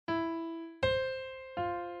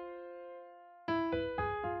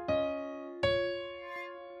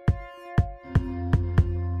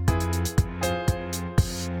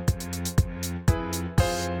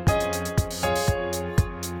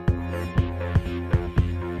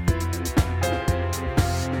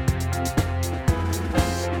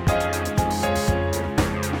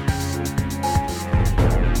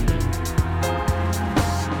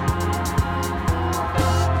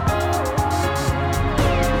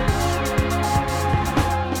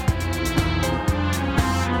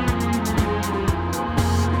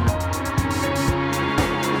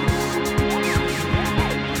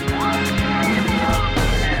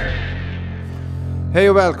Hej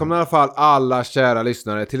och välkomna i alla fall alla kära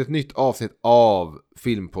lyssnare till ett nytt avsnitt av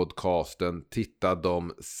filmpodcasten Titta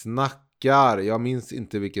de snackar. Jag minns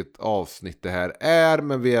inte vilket avsnitt det här är,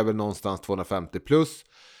 men vi är väl någonstans 250 plus.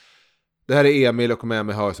 Det här är Emil och med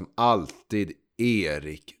mig har jag som alltid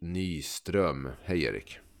Erik Nyström. Hej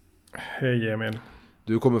Erik. Hej Emil.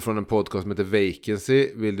 Du kommer från en podcast som heter Vacancy.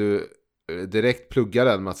 Vill du direkt plugga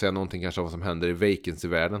den med att säga någonting kanske om vad som händer i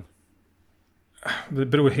Vacancy-världen? Det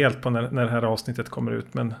beror helt på när det här avsnittet kommer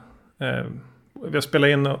ut. Men vi har spelat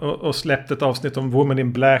in och släppt ett avsnitt om Woman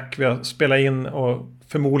in Black. Vi har spelat in och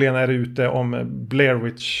förmodligen är det ute om Blair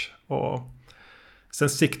Witch. Och sen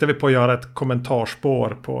siktar vi på att göra ett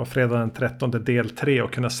kommentarspår på fredag den 13 del 3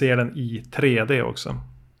 och kunna se den i 3D också.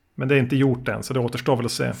 Men det är inte gjort än, så det återstår väl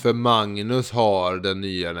att se. För Magnus har den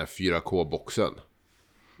nya 4K-boxen.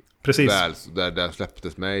 Precis. Där den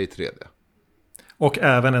släpptes med i 3D. Och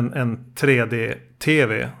även en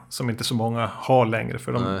 3D-TV som inte så många har längre,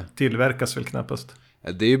 för de tillverkas väl knappast.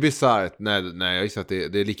 Det är ju bizarrt när jag gissar att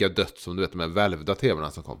det är lika dött som du vet de här välvda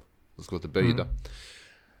TV:na som kom. De ska vara böjda.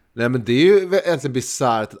 Nej, men det är ju egentligen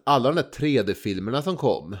bizarrt att alla de där 3D-filmerna som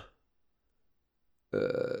kom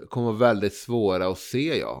kommer väldigt svåra att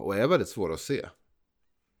se, och är väldigt svåra att se.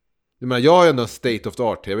 Jag menar, jag har ju ändå en state of the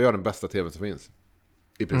art TV, jag har den bästa TV:n som finns.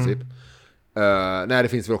 I princip. Nej, det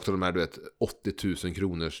finns väl också de här, du vet, 80 000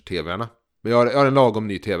 kronors TV:na. Men jag har en lagom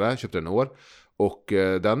ny TV, jag köpte den i år. Och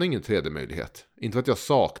den har ingen 3D-möjlighet. Inte för att jag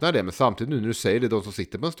saknar det, men samtidigt nu när du säger det, de som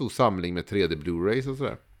sitter på en stor samling med 3D Blu-rays och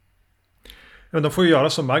sådär. Ja, de får ju göra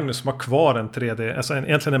som Magnus som har kvar en 3D, alltså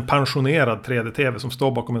egentligen en pensionerad 3D-TV som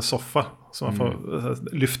står bakom en soffa. Som man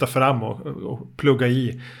får lyfta fram och plugga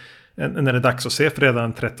i. När det är dags att se fredag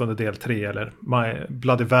den 13 del 3 eller My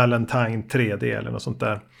Bloody Valentine 3D eller något sånt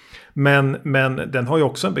där. Men den har ju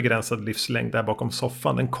också en begränsad livslängd där bakom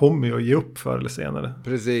soffan. Den kommer ju att ge upp förr eller senare.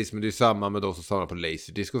 Precis, men det är samma med de som samlar på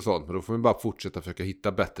Laserdisc och sånt. Men då får man bara fortsätta försöka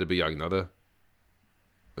hitta bättre begagnade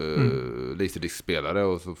Laserdisc-spelare.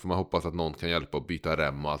 Och så får man hoppas att någon kan hjälpa att byta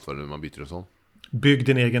rem och allt vad det nu man byter och så. Bygg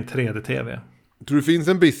din egen 3D-TV. Tror du det finns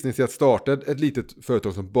en business i att starta ett litet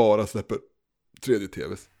företag som bara släpper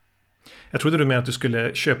 3D-TVs? Jag trodde du menade att du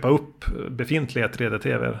skulle köpa upp befintliga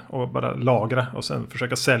 3D-TV:er och bara lagra och sen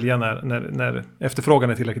försöka sälja när efterfrågan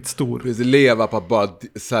är tillräckligt stor. Precis, leva på att bara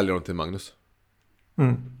sälja dem till Magnus.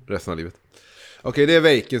 Resten av livet. Okej, det är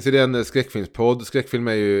Vacancy, det är en skräckfilmspodd. Skräckfilm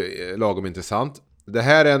är ju lagom intressant. Det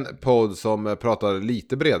här är en podd som pratar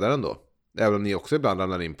lite bredare ändå. Även om ni också ibland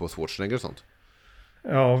landar in på Schwarzenegger och sånt.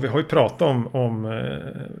 Ja, vi har ju pratat om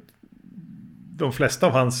de flesta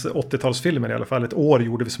av hans 80-talsfilmer i alla fall. Ett år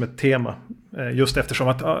gjorde vi som ett tema. Just eftersom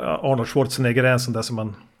att Arnold Schwarzenegger är en sån där som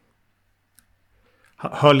man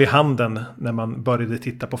höll i handen när man började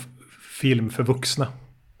titta på film för vuxna.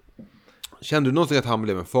 Kände du någonsin att han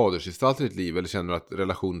blev en fadersgestalt i ditt liv? Eller kände du att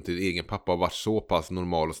relationen till din egen pappa har varit så pass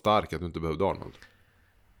normal och stark att du inte behövde Arnold?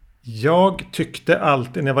 Jag tyckte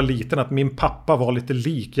alltid när jag var liten att min pappa var lite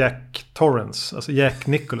lik Jack Torrance. Alltså Jack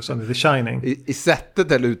Nicholson i The Shining. I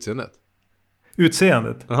sättet eller utseendet?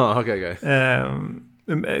 Utseendet. Okay.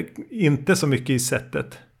 Inte så mycket i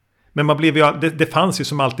sättet. Men man blev ju, det fanns ju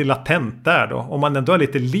som alltid latent där då. Om man ändå är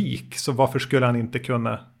lite lik, så varför skulle han inte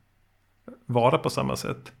kunna vara på samma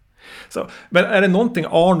sätt? Så, men är det någonting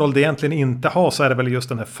Arnold egentligen inte har, så är det väl just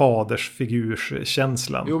den här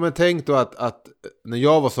fadersfigurskänslan. Jo, men tänk då att när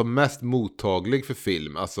jag var som mest mottaglig för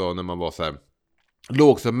film, alltså när man var så här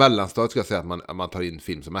låg som mellanstadiet, ska jag säga att man tar in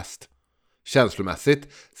film som mest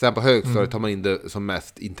känslomässigt. Sen på högstadiet tar man in det som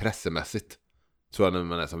mest intressemässigt, tror jag, när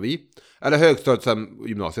man är som vi. Eller högstadiet, sen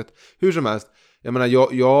gymnasiet. Hur som helst, jag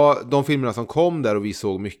menar, de filmerna som kom där och vi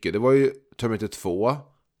såg mycket, det var ju Terminator 2,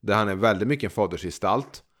 där han är väldigt mycket en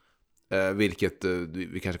fadersgestalt, vilket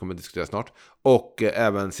vi kanske kommer att diskutera snart. Och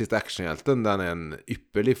även Sista actionhjälten, där han är en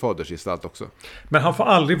ypperlig fadersgestalt också. Men han får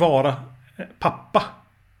aldrig vara pappa,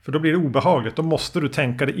 för då blir det obehagligt. Då måste du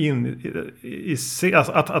tänka dig in i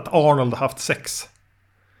att Arnold har haft sex.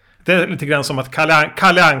 Det är lite grann som att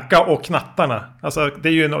Kalle Anka och knattarna. Alltså det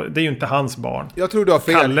är ju inte hans barn. Jag tror du har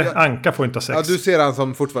fel. Kalle Anka får inte ha sex. Ja, du ser han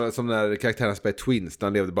som fortfarande som när karaktären spelar Twins, när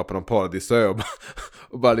han levde bara på någon paradisö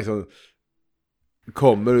och bara liksom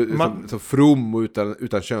kommer som from och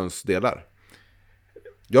utan könsdelar.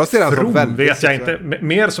 Jag ser han som väldigt vet jag inte.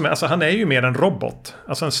 Mer som, alltså, han är ju mer en robot.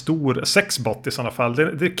 Alltså en stor sexbot i sådana fall. Det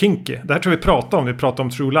är kinky. Det här tror vi pratar om. Vi pratar om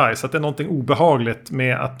True Lies. Att det är någonting obehagligt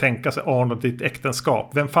med att tänka sig Arnold i ett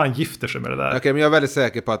äktenskap. Vem fan gifter sig med det där? Okej, men jag är väldigt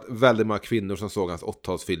säker på att väldigt många kvinnor som såg hans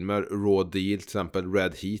 80-talsfilmer, Raw Deal till exempel,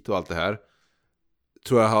 Red Heat och allt det här,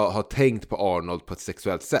 tror jag har tänkt på Arnold på ett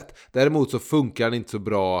sexuellt sätt. Däremot så funkar han inte så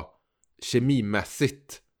bra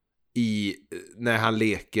kemimässigt när han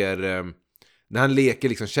leker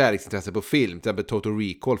liksom kärleksintresse på film. Till exempel Total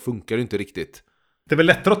Recall funkar ju inte riktigt. Det är väl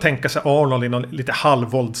lättare att tänka sig Arnold i någon lite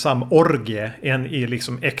halvvåldsam orgie än i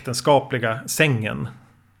liksom äktenskapliga sängen.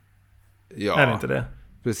 Ja, är det inte det?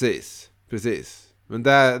 Precis. Men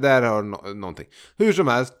där har någonting. Hur som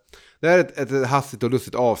helst, det är ett hastigt och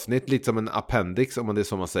lustigt avsnitt, lite som en appendix, om det är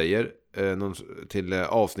som man säger, till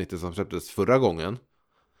avsnittet som släpptes förra gången.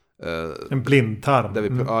 En blindtarm. Där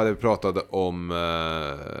vi pratade om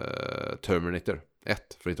Terminator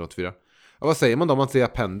 1 från 1984. Ja, vad säger man då om man säger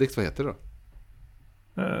appendix? Vad heter det då?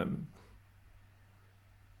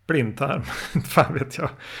 Blindtarm. Fan vet jag.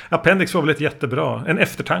 Appendix var väl ett jättebra. En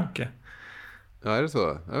eftertanke. Ja, är det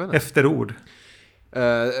så? Jag vet inte. Efterord.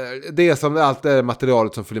 Det är som allt det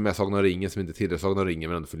materialet som följer med Sagan om ringen, som inte tillhör Sagan om ringen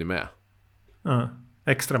men ändå följer med.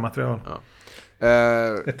 Extra material. Ja.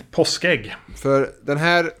 Ett påskägg. För den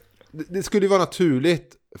här, det skulle ju vara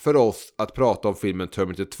naturligt för oss att prata om filmen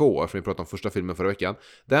Terminator 2, för vi pratade om första filmen förra veckan.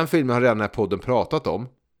 Den filmen har redan den här podden pratat om.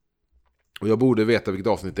 Och jag borde veta vilket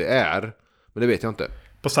avsnitt det är, men det vet jag inte.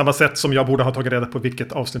 På samma sätt som jag borde ha tagit reda på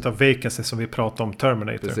vilket avsnitt av Vacancy som vi pratade om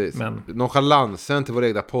Terminator. Precis. Men... nonchalansen till våra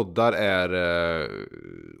egna poddar är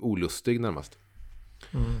olustig närmast.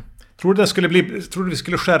 Tror du vi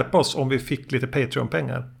skulle skärpa oss om vi fick lite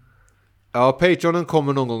Patreon-pengar? Ja, Patreonen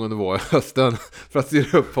kommer någon gång under hösten för att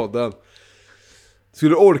styra upp podden.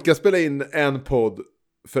 Skulle du orka spela in en podd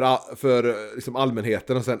för liksom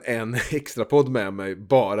allmänheten och sen en extra podd med mig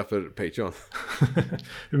bara för Patreon?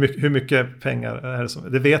 hur mycket pengar är det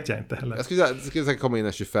som... Det vet jag inte heller. Jag skulle säkert komma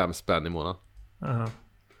in 25 spänn i månaden.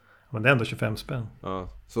 Men det är ändå 25 spänn. Ja.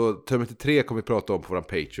 Så Terminator 3 kommer vi prata om på vår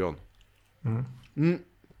Patreon.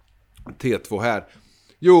 T2 här.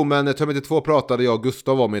 Jo, men Terminator 2 pratade jag och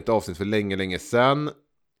Gustav om i ett avsnitt för länge sedan.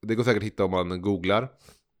 Det går säkert att hitta om man googlar.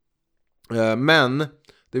 Men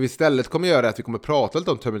det vi istället kommer göra är att vi kommer prata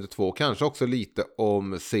lite om Terminator 2. Kanske också lite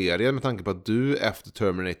om serien, med tanke på att du efter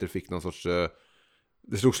Terminator fick någon sorts...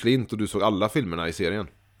 det slog slint och du såg alla filmerna i serien.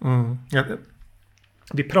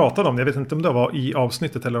 Vi pratade om det, jag vet inte om det var i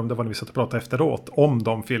avsnittet eller om det var när vi satt och pratade efteråt om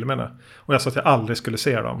de filmerna. Och jag sa att jag aldrig skulle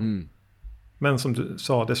se dem. Men som du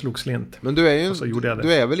sa, det slog slint. Men du är ju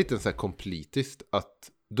du är väl lite en sån här completist, att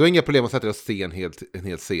du har inga problem att sätta dig och se en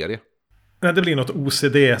hel serie. Nej, det blir något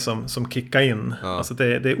OCD som kickar in. Ja. Alltså det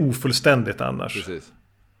är ofullständigt annars. Precis.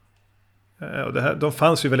 Och de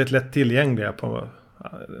fanns ju väldigt lätt tillgängliga på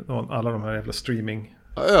alla de här jävla streaming.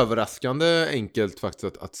 Ja, överraskande enkelt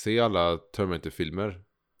faktiskt att se alla Terminator-filmer.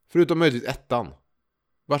 Förutom möjligtvis ettan.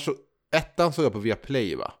 Ettan såg jag på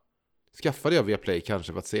Viaplay, va? Skaffade jag Viaplay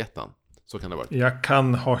kanske för att se ettan? Så kan det vara. Jag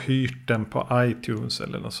kan ha hyrt den på iTunes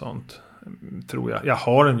eller något sånt. Tror jag. Jag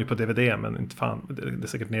har den ju på DVD, men inte fan. Det är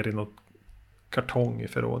säkert nere i något kartong i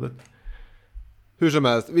förrådet. Hur som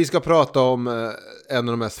helst, vi ska prata om en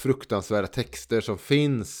av de mest fruktansvärda texter som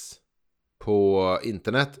finns på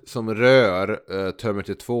internet som rör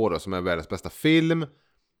Terminator 2 då, som är världens bästa film.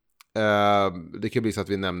 Det kan bli så att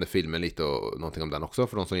vi nämner filmen lite och någonting om den också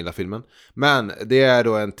för de som gillar filmen. Men det är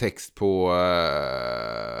då en text på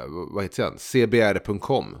vad heter den?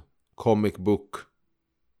 cbr.com. Comic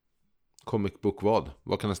book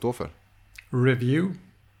vad kan det stå för? Review.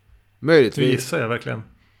 Möjligtvis. Det gissar jag verkligen.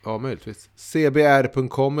 Ja, möjligtvis.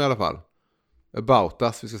 cbr.com i alla fall. About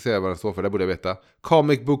Us, vi ska se vad den står för, det borde jag veta.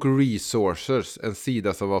 Comic Book Resources, en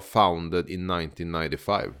sida som var founded in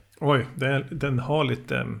 1995. Oj, den har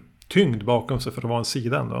lite tyngd bakom sig för att vara en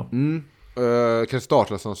sida ändå. Kan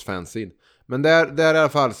starta som fanzine. Men där i alla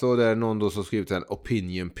fall så det är någon då som skrivit en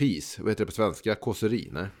opinion piece. Vad heter det på svenska? Kåseri,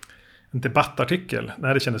 nej? En debattartikel?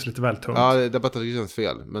 Nej, det kändes lite väl tungt. Ja, debattartikel känns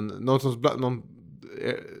fel. Men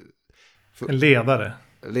en ledare.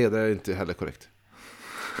 Ledare är inte heller korrekt.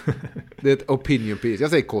 Det är ett opinion piece. Jag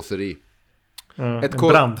säger kåseri. En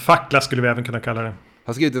brandfackla skulle vi även kunna kalla det.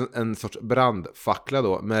 Han skrivit en sorts brandfackla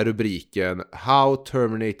då med rubriken How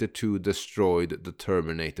Terminator 2 Destroyed the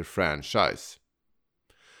Terminator Franchise.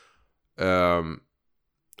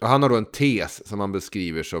 Och han har då en tes som han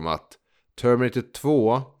beskriver som att Terminator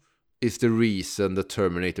 2 is the reason the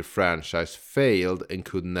Terminator franchise failed and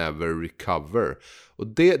could never recover. Och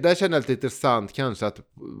där känner jag lite intressant kanske att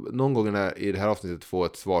någon gång i det här avsnittet få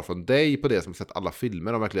ett svar från dig på det som har sett alla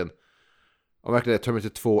filmer. Om verkligen Terminator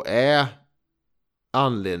 2 är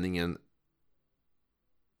anledningen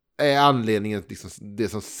liksom det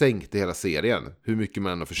som sänkte hela serien. Hur mycket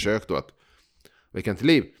man har försökt då att väcka till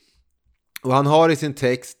liv. Och han har i sin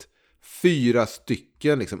text 4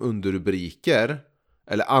 stycken liksom underrubriker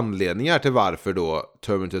eller anledningar till varför då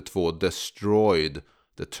Terminator 2 destroyed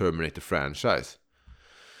the Terminator franchise.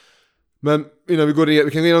 Men innan vi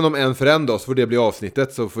kan gå igenom dem en för en då, så får det bli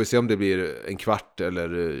avsnittet, så får vi se om det blir en kvart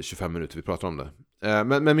eller 25 minuter vi pratar om det.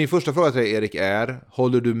 Men min första fråga till dig, Erik, är: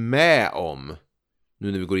 håller du med om,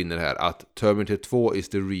 nu när vi går in i det här, att Terminator 2 is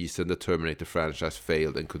the reason the Terminator franchise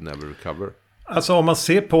failed and could never recover? Alltså om man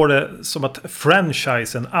ser på det som att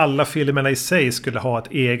franchisen, alla filmerna i sig skulle ha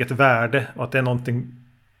ett eget värde och att det är någonting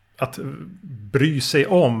att bry sig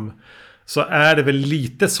om, så är det väl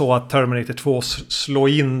lite så att Terminator 2 slår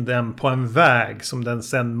in den på en väg som den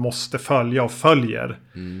sen måste följa och följer.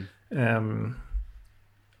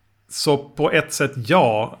 Så på ett sätt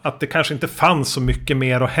att det kanske inte fanns så mycket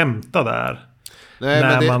mer att hämta där.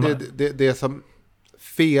 Nej, men det som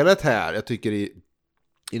felet här, jag tycker i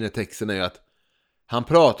den här texten, är ju att han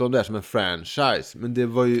pratar om det här som en franchise, men det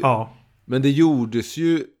var ju men det gjordes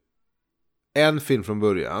ju en film från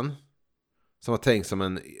början som var tänkt som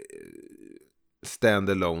en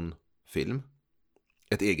standalone film,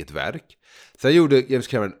 ett eget verk. Sen gjorde James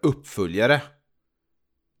Cameron en uppföljare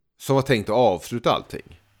som var tänkt att avsluta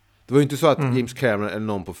allting. Det var ju inte så att James Cameron eller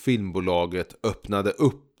någon på filmbolaget öppnade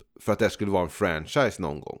upp för att det skulle vara en franchise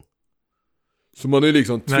någon gång. Så man är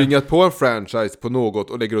liksom tvingat på en franchise på något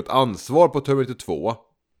och lägger ett ansvar på Terminator 2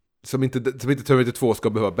 som inte Terminator 2 ska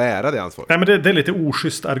behöva bära det ansvaret. Nej, men det är lite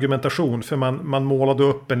oschysst argumentation, för man målade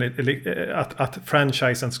upp att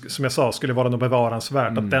franchisen, som jag sa, skulle vara något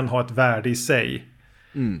bevaransvärt, att den har ett värde i sig.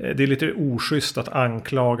 Det är lite oschysst att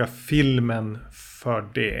anklaga filmen för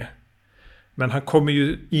det. Men han kommer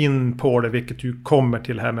ju in på det, vilket ju kommer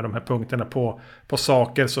till här med de här punkterna, på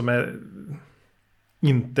saker som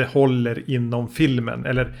inte håller inom filmen,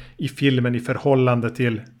 eller i filmen i förhållande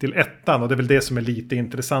till ettan, och det är väl det som är lite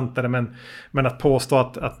intressantare, men att påstå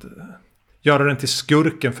att göra den till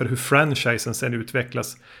skurken för hur franchisen sen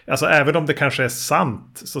utvecklas, alltså även om det kanske är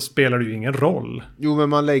sant, så spelar det ju ingen roll. Jo, men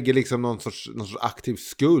man lägger liksom någon sorts aktiv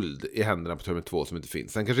skuld i händerna på Terminator 2 som inte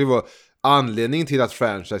finns. Sen kanske det var anledningen till att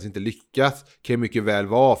franchise inte lyckas, kan mycket väl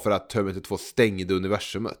vara för att Terminator 2 stängde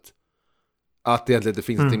universumet. Att det egentligen inte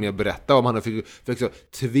finns någonting mer att berätta om. Han har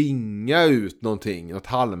försökt tvinga ut något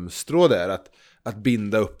halmstrå där. Att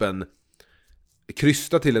binda upp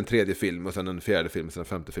krysta till en 3:e film och sen en 4:e film, sen en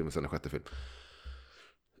 5:e film och sen en 6:e film.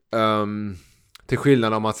 Till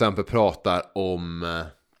skillnad om man till exempel pratar om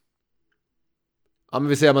men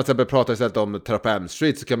vi säger att man till exempel pratar istället om Terror på Elm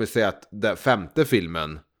Street, så kan vi säga att den 5:e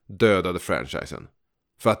filmen dödade franchisen.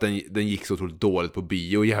 För att den gick så otroligt dåligt på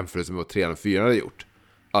bio jämfört med vad 3 och 4 hade gjort.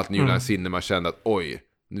 Att New Line Cinema kände att oj,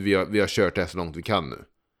 vi har kört det så långt vi kan nu.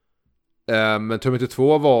 Men Terminator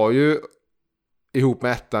 2 var ju ihop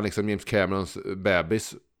med ettan liksom James Camerons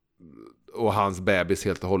bebis och hans bebis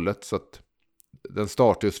helt och hållet, så att den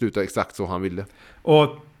startade och slutade exakt så han ville. Och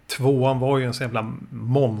 2:an var ju en så jävla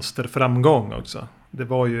monsterframgång också. Det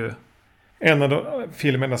var ju en av de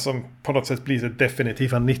filmerna som på något sätt blir så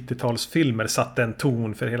definitiva 90-talsfilmer, satte en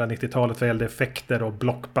ton för hela 90-talet vad gällde effekter och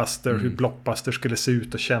blockbuster, hur blockbuster skulle se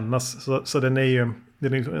ut och kännas. Så den är ju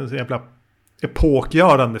en så jävla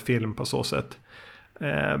epokgörande film på så sätt.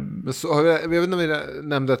 Men jag vet inte om vi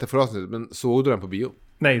nämnde detta förra avsnittet, men såg du den på bio?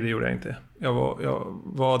 Nej, det gjorde jag inte. Jag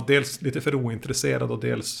var dels lite för ointresserad och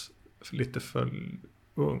dels lite för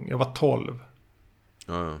ung. Jag var 12.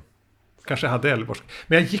 Ja. Kanske hade 11 år.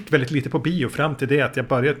 Men jag gick väldigt lite på bio fram till det att jag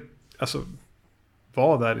började, alltså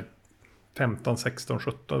var där 15, 16,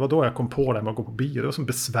 17. Det var då jag kom på det med att gå på bio. Det var så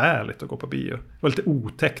besvärligt att gå på bio. Det var lite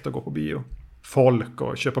otäckt att gå på bio. Folk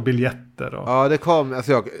och köpa biljetter. Och... Ja, det kom,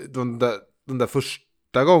 alltså de där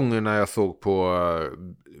första gångerna jag såg på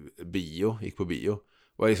gick på bio,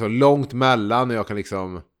 var liksom långt mellan, och jag kan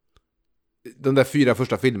liksom, de där 4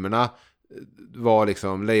 första filmerna var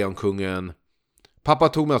liksom Lejonkungen. Pappa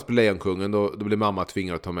tog med oss på Lejonkungen, då blev mamma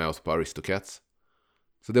tvingad att ta med oss på Aristocats.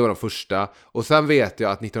 Så det var de första. Och sen vet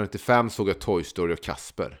jag att 1995 såg jag Toy Story och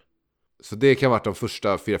Casper. Så det kan ha varit de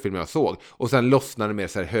första 4 filmer jag såg. Och sen lossnade det mer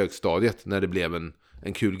så här högstadiet, när det blev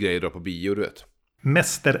en kul grej att dra på bio, du vet.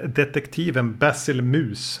 Mästerdetektiven Basil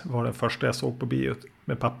Mus var den första jag såg på bio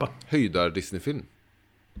med pappa. Höjdar Disney-film.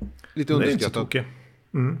 Lite underskattad.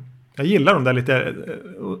 Jag gillar de där lite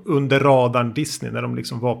under radarn Disney när de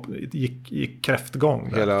liksom gick kräftgång.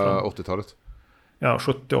 Där Hela 80-talet. Ja,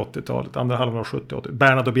 70-80-talet. Andra halvan av 70-80.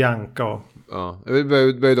 Bernard och Bianca. Och... Ja, jag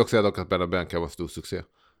vill dock säga att Bernard och Bianca var en stor succé.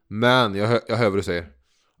 Men jag hör vad du säger.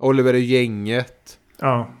 Oliver och gänget.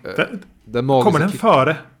 Ja. Kommer den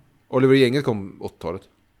före? Oliver och gänget kom 80-talet.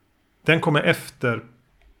 Den kommer efter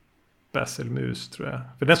Basil Mus, tror jag.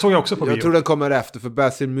 För den såg jag också på bio. Jag tror den kommer efter, för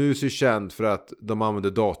Basil Mus är känd för att de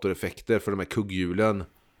använder datoreffekter för de här kugghjulen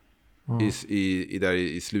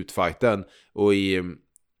i slutfighten. Och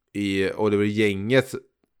i Oliver-gänget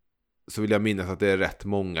så vill jag minnas att det är rätt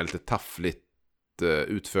många lite taffligt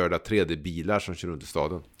utförda 3D-bilar som kör runt i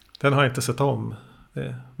staden. Den har jag inte sett om.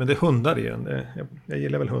 Men det är hundar i den. Jag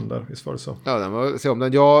gillar väl hundar, visst var det så? Ja, den var, se om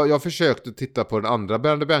den. Jag försökte titta på den andra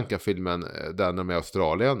Bernard Bianca-filmen, den med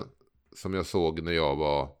Australien, som jag såg när jag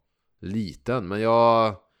var liten. Men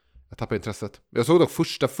jag tappade intresset. Jag såg dock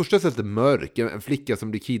första är lite mörk. En flicka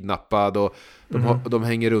som blir kidnappad och de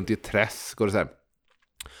hänger runt i ett träsk och det så här.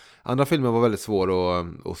 Andra filmer var väldigt svår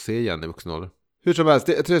att se igen i vuxen ålder. Hur som helst,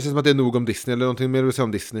 det känns som att det är nog om Disney eller någonting mer du vill säga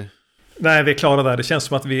om Disney. Nej, vi är klara där. Det känns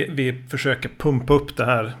som att vi försöker pumpa upp det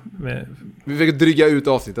här. Vi försöker dryga ut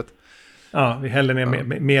avsnittet. Ja, vi häller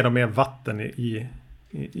ner mer och mer vatten i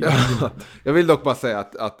Jag vill dock bara säga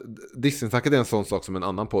att Disney-snacket är en sån sak som en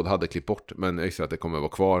annan podd hade klippt bort. Men jag gissar att det kommer att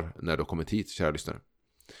vara kvar när du har kommit hit, kära lyssnare.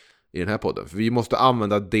 I den här podden. För vi måste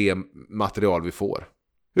använda det material vi får.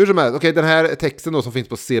 Hur som helst, okej, den här texten då som finns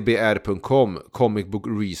på cbr.com, Comic Book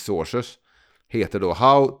Resources, heter då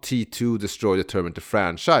How T2 Destroyed the Terminator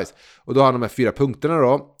Franchise. Och då har de här 4 punkterna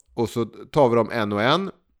då. Och så tar vi dem en och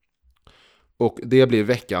en. Och det blir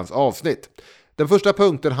veckans avsnitt. Den första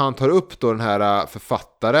punkten han tar upp då, den här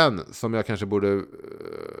författaren, som jag kanske borde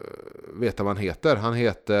veta vad han heter. Han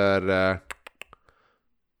heter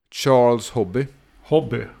Charles Hobby.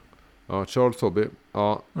 Ja, Charles Hobby.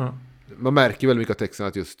 Ja. Man märker väl mycket av texten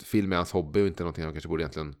att just film är hans hobby och inte någonting han kanske borde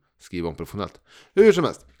egentligen skriva om professionellt. Hur som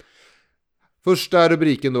helst. Första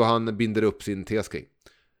rubriken då han binder upp sin tes kring.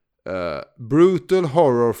 Brutal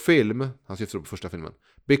horror film, han syftar på första filmen,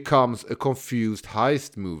 becomes a confused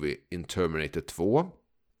heist movie in Terminator 2.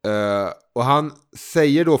 Och han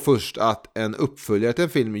säger då först att en uppföljare till en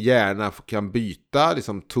film gärna kan byta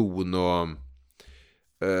liksom ton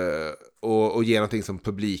och ge någonting som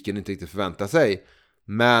publiken inte riktigt förväntar sig.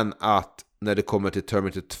 Men att när det kommer till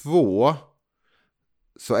Terminator 2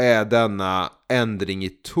 så är denna ändring i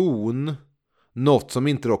ton något som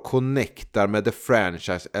inte då connectar med the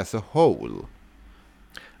franchise as a whole.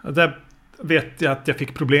 Där vet jag att jag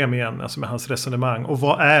fick problem igen, alltså med hans resonemang. Och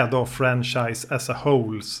vad är då franchise as a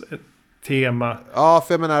wholes tema? Ja,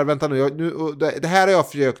 för jag menar, vänta nu. Det här har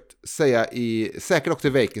jag försökt säga säkert också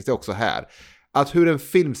i Vacancy också här. Att hur en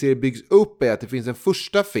filmserie byggs upp är att det finns en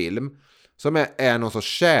första film som är någon sorts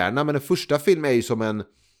kärna. Men en första film är ju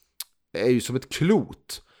som ett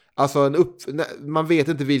klot. Alltså man vet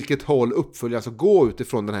inte vilket håll uppföljaren ska gå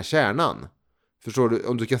utifrån den här kärnan. Förstår du?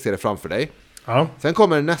 Om du kan se det framför dig. Ja. Sen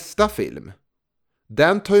kommer nästa film.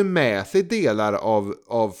 Den tar ju med sig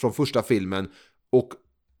delar från första filmen.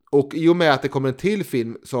 Och i och med att det kommer en till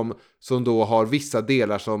film som då har vissa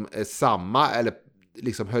delar som är samma eller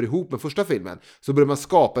liksom hör ihop med första filmen, så börjar man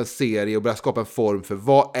skapa en serie och börja skapa en form för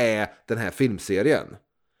vad är den här filmserien.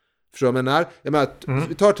 Förstår du vad jag menar?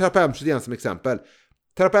 Vi tar Terror på Elm Street igen som exempel.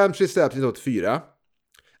 Terror på Elm Street släpptes 1984.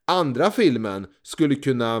 Andra filmen skulle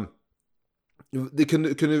kunna... Det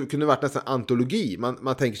kunde varit nästan antologi.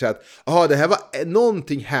 Man tänker sig att det här var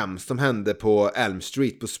någonting hemskt som hände på Elm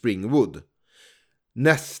Street, på Springwood.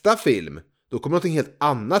 Nästa film, då kommer någonting helt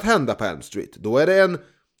annat hända på Elm Street. Då är det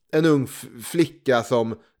en ung flicka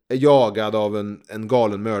som är jagad av en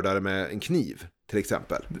galen mördare med en kniv, till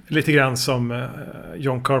exempel. Lite grann som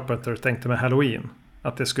John Carpenter tänkte med Halloween.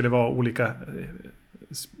 Att det skulle vara olika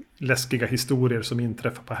läskiga historier som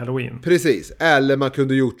inträffar på Halloween. Precis, eller man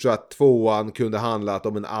kunde gjort så att 2:an kunde handlat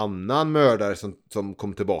om en annan mördare som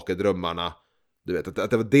kom tillbaka i drömmarna. Du vet, att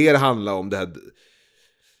det var det handlade om. Det här.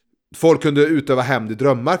 Folk kunde utöva hämnd i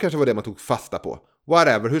drömmar, kanske var det man tog fasta på.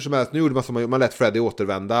 Whatever, hur som helst, nu gjorde man som man lät Freddy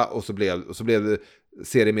återvända och så blev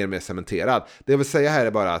serien mer och mer cementerad. Det jag vill säga här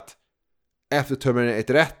är bara att efter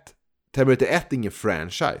Terminator 1 är ingen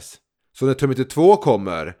franchise. Så när Terminator 2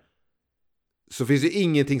 kommer så finns det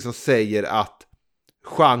ingenting som säger att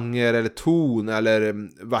genre eller ton eller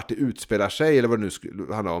vart det utspelar sig eller vad det nu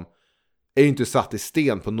skulle handla om är ju inte satt i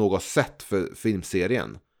sten på något sätt för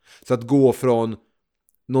filmserien. Så att gå från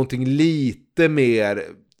någonting lite mer,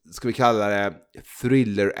 ska vi kalla det,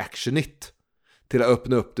 thriller-actionigt till att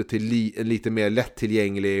öppna upp det till en lite mer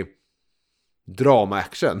lättillgänglig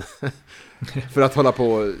drama-action. För att hålla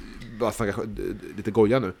på bara snacka lite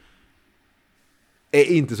goja nu.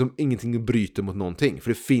 Är inte som ingenting bryter mot någonting. För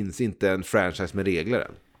det finns inte en franchise med regler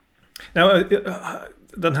än. Ja,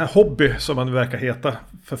 den här Hobby som man verkar heta,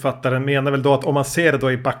 författaren, menar väl då att om man ser det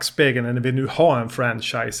då i backspegeln när vi nu har en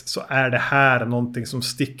franchise, så är det här någonting som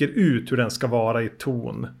sticker ut hur den ska vara i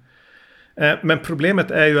ton. Men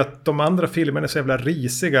problemet är ju att de andra filmerna är så jävla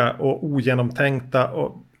risiga och ogenomtänkta,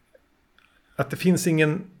 och att det finns ju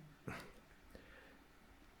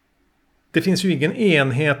ingen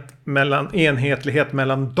enhetlighet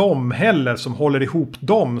mellan dem heller som håller ihop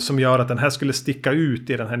dem, som gör att den här skulle sticka ut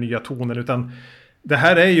i den här nya tonen, utan det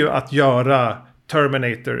här är ju att göra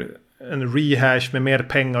Terminator en rehash med mer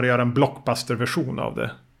pengar och göra en blockbuster-version av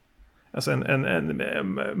det. Alltså en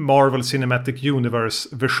Marvel Cinematic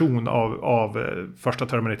Universe-version av första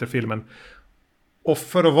Terminator-filmen. Och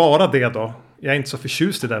för att vara det då, jag är inte så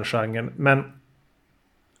förtjust i den genren, men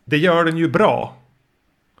det gör den ju bra.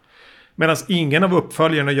 Medan ingen av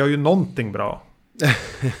uppföljarna gör ju någonting bra.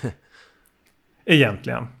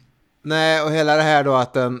 Egentligen. Nej, och hela det här då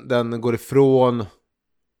att den går ifrån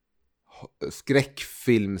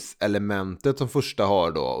skräckfilmselementet som första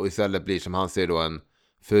har då, och istället blir, som han säger då, en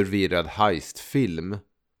förvirrad heistfilm.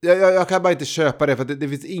 Jag kan bara inte köpa det, för att det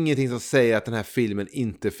finns ingenting som säger att den här filmen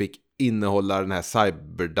inte fick innehålla den här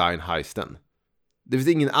Cyberdyne-heisten. Det finns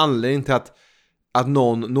ingen anledning till att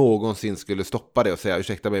någon någonsin skulle stoppa det och säga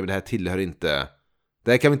ursäkta mig, men det här tillhör inte,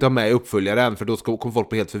 det här kan vi inte ha med i uppföljaren, för då kommer folk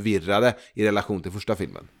bli helt förvirrade i relation till första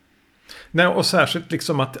filmen. Nej, och särskilt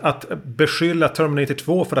liksom att beskylla Terminator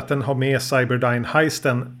 2 för att den har med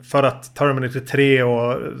Cyberdyne-heisten, för att Terminator 3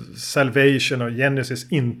 och Salvation och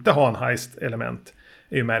Genesis inte har en heist-element,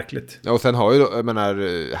 är ju märkligt. Ja, och sen har ju då, jag menar,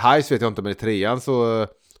 heist vet jag inte, men i trean så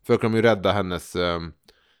försöker de ju rädda hennes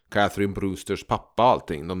Catherine Brewsters pappa och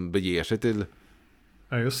allting. De beger sig till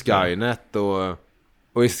Skynet och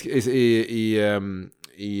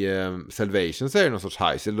i Salvation så är det någon sorts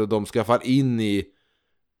heist, eller de ska falla in i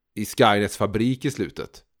Skynets fabrik i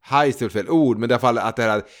slutet. Heist är fel ord, men i alla fall att det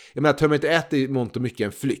här, jag menar, Terminator 1 är mångt och mycket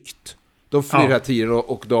en flykt. De flyr här tiden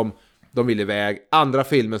och de vill iväg. Andra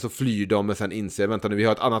filmen så flyr de, men sen inser, vänta nu, vi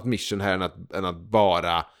har ett annat mission här än att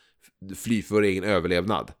bara fly för vår egen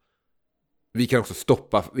överlevnad. Vi kan också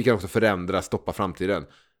förändra, stoppa framtiden.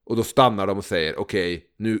 Och då stannar de och säger okej,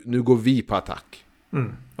 nu går vi på attack.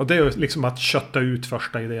 Och det är ju liksom att kötta ut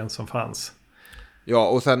första idén som fanns. Ja,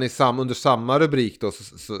 och sen under samma rubrik då,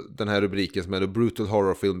 så den här rubriken som är The Brutal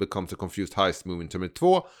Horror Film Becomes a Confused Heist Movie in Terminator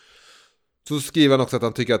 2, så skriver han också att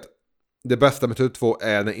han tycker att det bästa med Terminator 2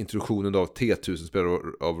 är den introduktionen av T-1000 spelad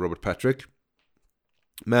av Robert Patrick.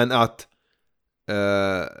 Men att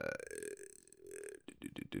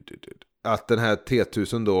den här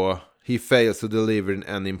T-1000 då, he fails to deliver in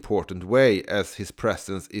an important way as his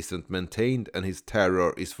presence isn't maintained and his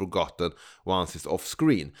terror is forgotten once he's off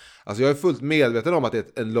screen. Alltså jag är fullt medveten om att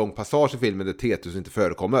det är en lång passage i filmen där T-1000 inte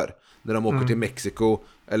förekommer. När de åker till Mexiko,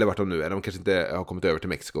 eller vart de nu är. De kanske inte har kommit över till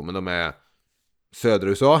Mexiko, men de är södra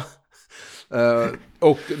USA.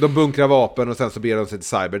 Och de bunkrar vapen och sen så ber de sig till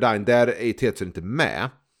Cyberdyne. Där är T-1000 inte med.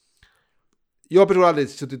 Jag har aldrig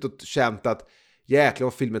suttit och känt att jäklar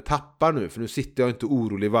vad filmen tappar nu, för nu sitter jag inte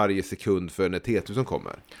orolig varje sekund för när T-1000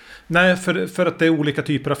 kommer. Nej, för att det är olika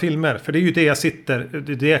typer av filmer. För det är ju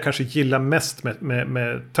det det jag kanske gillar mest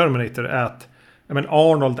med Terminator, är att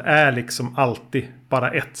Arnold är liksom alltid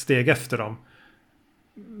bara ett steg efter dem.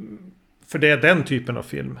 För det är den typen av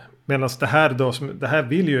film. Medan det här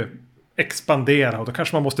vill ju expandera, och då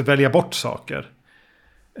kanske man måste välja bort saker.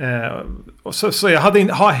 Så jag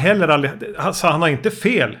har heller aldrig, så han har inte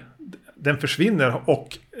fel. Den försvinner,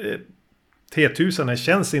 och T-1000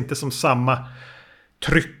 känns inte som samma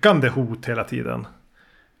tryckande hot hela tiden.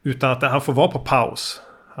 Utan att han får vara på paus.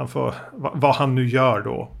 Han får, vad han nu gör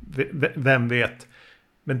då, vem vet.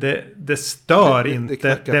 Men det stör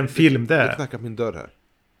inte den film där. Det knackar på min dörr här.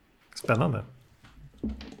 Spännande.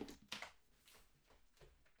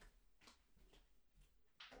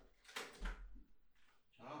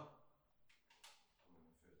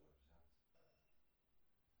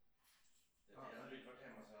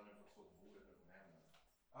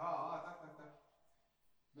 Tack.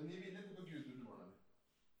 Men ni vill inte på Gud under morgonen?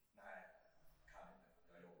 Nej, kan inte.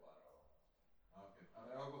 Jag jobbar och... Okej.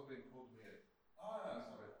 Jag har gått på en podd med Erik.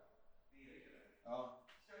 Erik eller? Ja.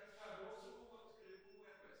 Ska du också gå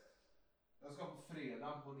West? Jag ska på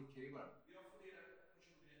fredag på Nick Cave bara. Jag funderar på 20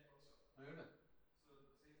 biljetter också. Jag gör det. Så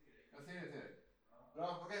säg till Erik. Jag säger det till Erik. Bra,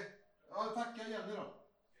 okej. Ja, tackar Jenny då.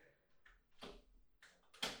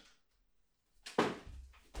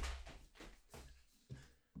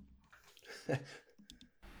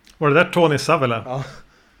 Var det där Tony Savela? Ja.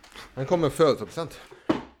 Han kommer med födelsedagspresent.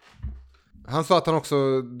 Han sa att han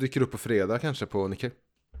också dyker upp på fredag kanske på Nicky.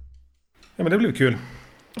 Ja, men det blir kul.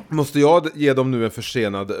 Måste jag ge dem nu en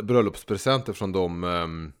försenad bröllopspresent eftersom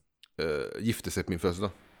de gifte sig på min födelsedag?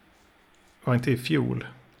 Var inte i fjol.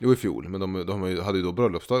 Jo, i fjol, men de hade ju då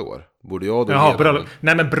bröllopsdag i år. Borde jag då Jaha, ge dem?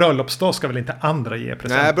 Nej, men bröllopsdag ska väl inte andra ge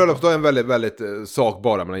present? Nej, bröllopsdag är en väldigt, väldigt sak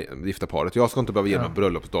bara mellan gifta paret. Jag ska inte behöva ge dem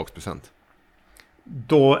bröllopsdagspresent.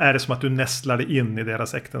 Då är det som att du nästlar dig in i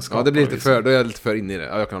deras äktenskap. Ja, det blir då är jag lite för inne i det.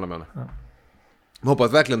 Ja, jag kan hålla med. Ja. Jag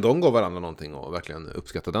hoppas verkligen de går varandra någonting och verkligen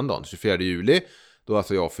uppskattar den dagen. 24 juli, då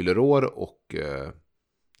alltså jag fyller år och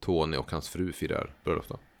Tony och hans fru firar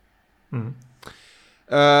bröllopsdag.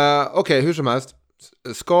 Okej, hur som helst.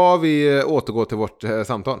 Ska vi återgå till vårt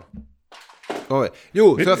samtal?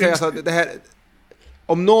 Jo, så jag säger alltså att det här...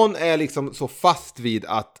 Om någon är liksom så fast vid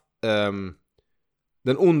att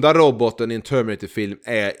den onda roboten i en Terminator-film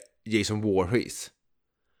är Jason Voorhees,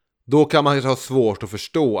 då kan man ha svårt att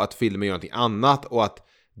förstå att filmen gör någonting annat och att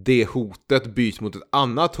det hotet byts mot ett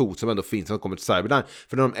annat hot som ändå finns när de kommer till Cyberdyne.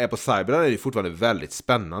 För när de är på Cyberdyne är det fortfarande väldigt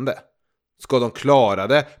spännande. Ska de klara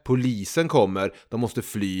det? Polisen kommer, de måste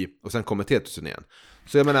fly och sen kommer T-1000 igen.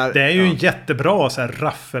 Så jag menar, det är ju en jättebra så här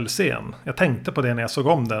raffelscen. Jag tänkte på det när jag såg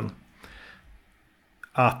om den.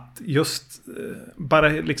 Att just bara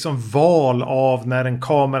liksom val av när en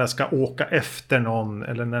kamera ska åka efter någon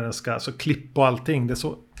eller när den ska så klipp och allting. Det är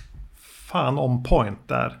så fan on point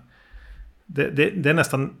där. Det är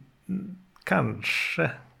nästan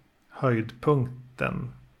kanske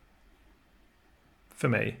höjdpunkten för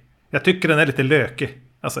mig. Jag tycker den är lite lökig,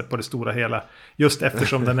 alltså på det stora hela. Just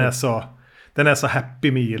eftersom den är så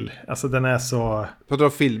happy meal. Alltså den är så... Pratar du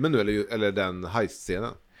om filmen nu eller den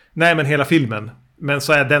heist-scenen? Nej, men hela filmen. Men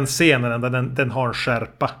så är den scenen där den har en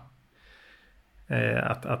skärpa.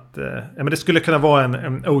 Men det skulle kunna vara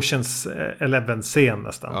en Oceans 11-scen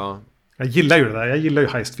nästan. Ja. Jag gillar ju det där. Jag gillar ju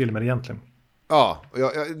heist-filmer egentligen. Ja,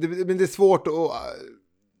 men det är svårt att...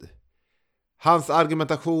 Hans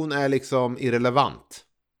argumentation är liksom irrelevant.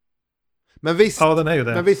 Men visst, ja, den är ju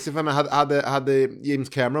det. Men visst, hade James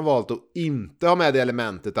Cameron valt att inte ha med det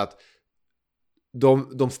elementet att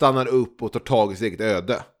de stannar upp och tar tag i sitt eget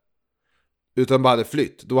öde, utan bara hade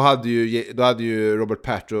flytt, då hade ju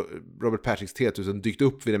Robert Patricks T-1000 dykt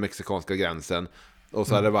upp vid den mexikanska gränsen och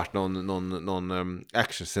så hade det varit någon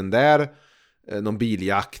actionscen där, någon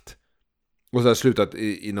biljakt och så hade det slutat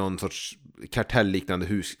i någon sorts kartellliknande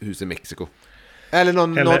hus i Mexiko. Eller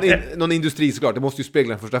någon industri såklart. Det måste ju spegla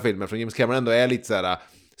den första filmen. Från James Cameron ändå är lite så här,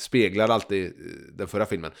 speglar alltid den förra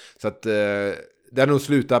filmen. Så att det har nog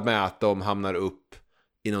slutat med att de hamnar upp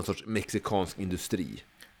i någon sorts mexikansk industri.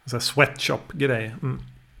 Så här sweatshop-grej.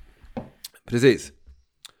 Precis.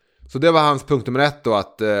 Så det var hans punkt nummer 1 då.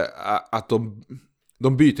 Att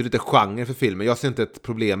de byter lite genre för filmen. Jag ser inte ett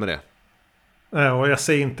problem med det. Och jag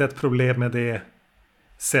ser inte ett problem med det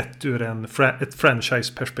sett ur ett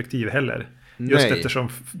franchise-perspektiv heller. Just eftersom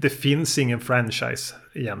det finns ingen franchise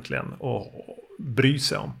egentligen att bry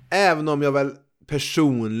sig om. Även om jag väl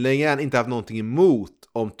personligen inte haft någonting emot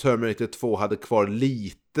om Terminator 2 hade kvar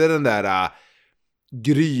lite den där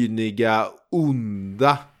gryniga,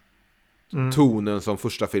 onda tonen som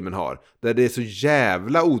första filmen har. Där det är så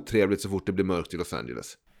jävla otrevligt så fort det blir mörkt i Los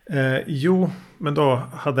Angeles. Jo, men då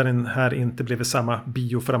hade den här inte blivit samma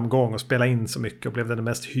bioframgång och spela in så mycket och blev den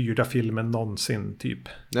mest hyrda filmen någonsin typ.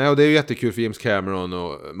 Nej, och det är ju jättekul för James Cameron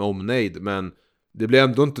och med Omneid, men det blir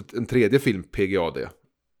ändå inte en tredje film PGA det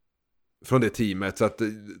från det teamet, så att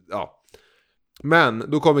ja. Men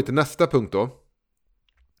då kommer vi till nästa punkt då.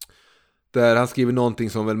 Där han skriver någonting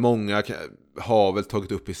som väl många har väl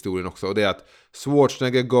tagit upp i historien också. Och det är att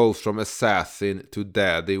Schwarzenegger goes from assassin to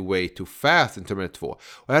daddy way too fast in Terminator 2.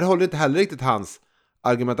 Och här håller inte heller riktigt hans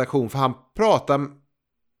argumentation. För han pratar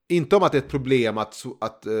inte om att det är ett problem att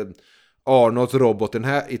Arnolds robot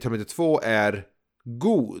i Terminator 2 är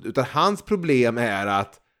god. Utan hans problem är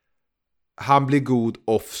att han blir god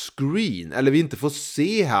off-screen. Eller vi inte får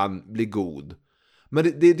se han bli god.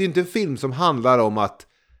 Men det är inte en film som handlar om att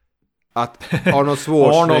Arnold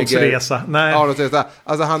Schwarzenegger Arnolds resa. Nej. Arnolds resa.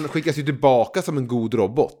 Alltså han skickas ju tillbaka som en god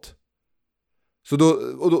robot. Så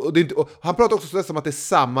då det är inte, och han pratar också som att det är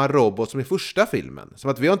samma robot som i första filmen.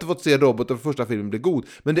 Som att vi har inte fått se roboten för första filmen bli god.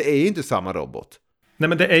 Men det är ju inte samma robot. Nej,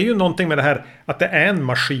 men det är ju någonting med det här att det är en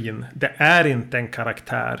maskin. Det är inte en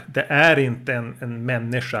karaktär. Det är inte en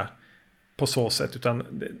människa på så sätt. Utan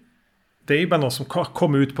det är ju bara någon som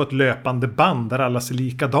kom ut på ett löpande band där alla ser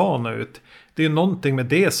likadana ut. Det är ju någonting med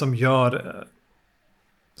det som gör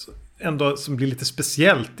ändå som blir lite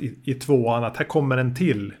speciellt i tvåan, att här kommer en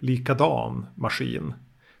till likadan maskin.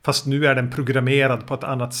 Fast nu är den programmerad på ett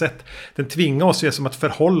annat sätt. Den tvingar oss ju som att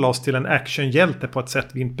förhålla oss till en actionhjälte på ett sätt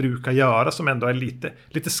vi inte brukar göra, som ändå är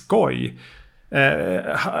lite skoj.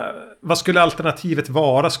 Vad skulle alternativet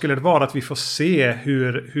vara? Skulle det vara att vi får se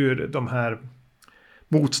hur de här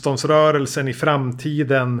motståndsrörelsen i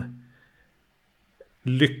framtiden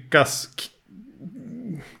lyckas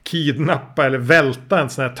kidnappa eller välta en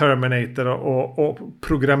sån här Terminator och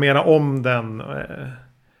programmera om den?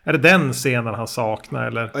 Är det den scenen han saknar,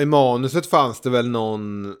 eller? I manuset fanns det väl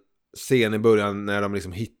någon scen i början när de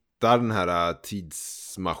liksom hittar den här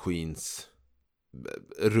tidsmaskins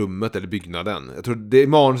rummet eller byggnaden. Jag tror det i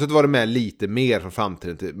manuset var det med lite mer från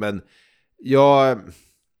framtiden, men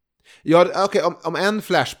okej, om en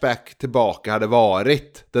flashback tillbaka hade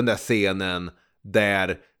varit den där scenen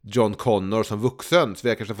där John Connor som vuxen, så vi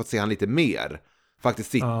har kanske fått se han lite mer,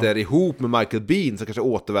 faktiskt sitter ihop med Michael Biehn, som kanske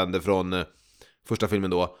återvänder från första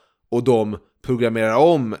filmen då, och de programmerar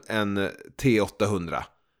om en T800.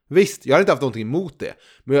 Visst, jag har inte haft någonting emot det,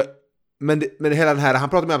 men hela den här, han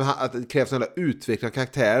pratar med att det krävs en utveckling av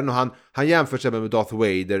karaktären, och han jämför sig med Darth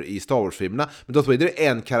Vader i Star Wars-filmerna. Men Darth Vader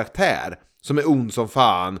är en karaktär som är ond som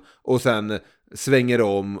fan och sen svänger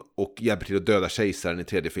om och hjälper till att döda kejsaren i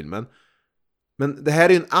tredje filmen. Men det här är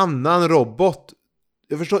ju en annan robot.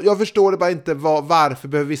 Jag förstår det bara inte, varför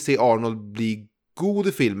behöver vi se Arnold bli god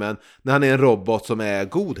i filmen när han är en robot som är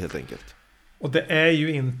god, helt enkelt. Och det är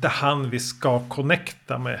ju inte han vi ska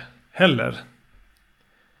connecta med heller.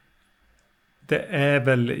 Det är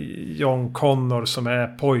väl John Connor som är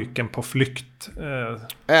pojken på flykt.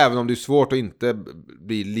 Även om det är svårt att inte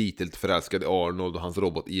bli lite förälskad i Arnold och hans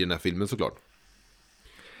robot i den här filmen, såklart.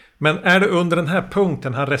 Men är det under den här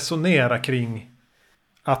punkten han resonerar kring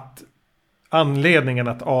att anledningen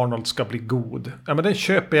att Arnold ska bli god? Ja, men den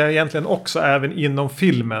köper jag egentligen också även inom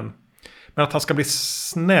filmen. Men att han ska bli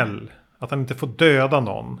snäll. Att han inte får döda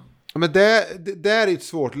någon. Ja, men det är ett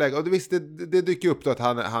svårt läge. Och visst, det dyker upp då att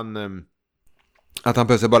han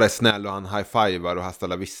plötsligt bara är snäll och han high-fivar och hasta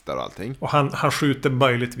la vista och allting. Och han skjuter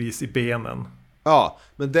möjligtvis i benen. Ja,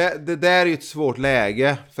 men det där är ju ett svårt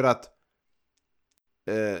läge, för att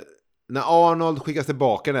när Arnold skickas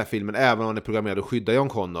tillbaka i den här filmen, även om han är programmerad att skydda John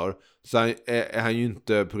Connor, så är han ju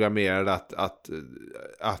inte programmerad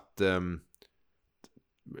att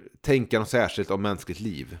tänka något särskilt om mänskligt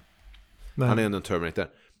liv. Nej. Han är ändå en Terminator.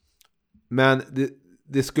 Men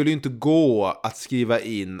det skulle ju inte gå att skriva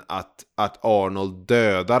in att Arnold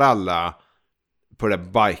dödar alla på det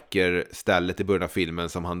biker-stället i början av filmen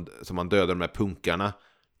som han dödar de här punkarna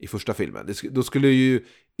i första filmen. Då skulle ju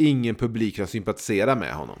ingen publik kunna sympatisera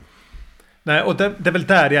med honom. Nej, och det är väl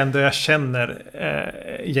där jag känner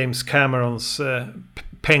James Camerons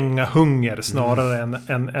pengahunger snarare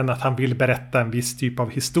än att han vill berätta en viss typ av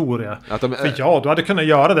historia. För du hade kunnat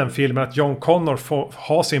göra den filmen att John Connor får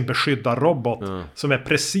ha sin beskyddarrobot som är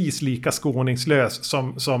precis lika skoningslös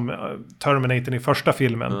som Terminator i första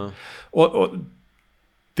filmen. Och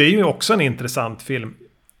det är ju också en intressant film.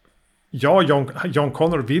 Ja, John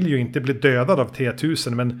Connor vill ju inte bli dödad av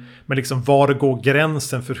T-1000, men liksom var går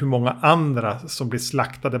gränsen för hur många andra som blir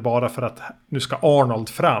slaktade bara för att nu ska Arnold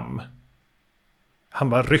fram? Han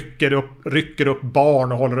bara rycker upp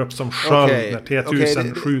barn och håller upp som sköld när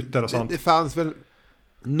T-1000 skjuter och sånt. Det fanns väl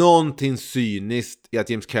någonting cyniskt i att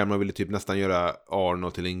James Cameron ville typ nästan göra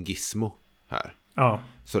Arnold till en gizmo här. Ja.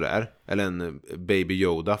 Sådär. Eller en Baby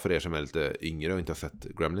Yoda för er som är lite yngre och inte har sett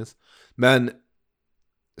Gremlins. Men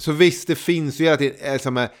så visst, det finns ju att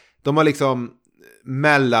de har liksom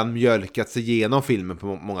mellanmjölkat sig igenom filmen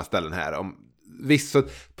på många ställen här. Visst, så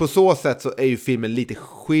på så sätt så är ju filmen lite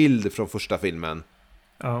skild från första filmen.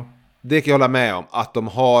 Ja. Det kan jag hålla med om. Att de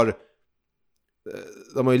har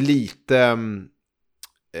ju lite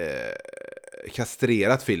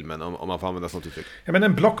kastrerat filmen, om man får använda sånt uttryck. Ja, men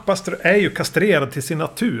en blockbuster är ju kastrerad till sin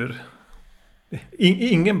natur.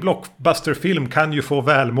 Ingen blockbusterfilm kan ju få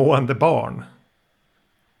välmående barn.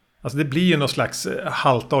 Alltså det blir ju någon slags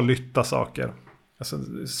halta och lytta saker. Alltså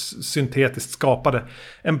syntetiskt skapade.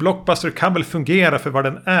 En blockbuster kan väl fungera för vad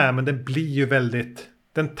den är, men den blir ju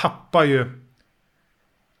den tappar ju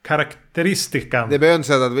karaktäristikan. Det behöver inte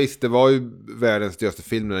säga att visst, det var ju världens dyraste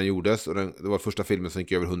film när den gjordes, och det var första filmen som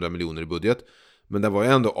gick över 100 miljoner i budget. Men den var ju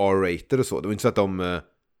ändå R-rated och så. Det var inte så att de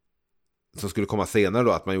som skulle komma senare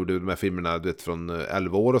då, att man gjorde de här filmerna från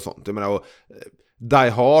 11 år och sånt. Jag menar, och Die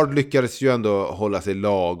Hard lyckades ju ändå hålla sig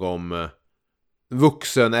lagom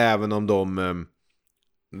vuxen, även om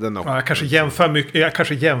jag kanske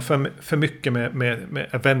jämför för mycket med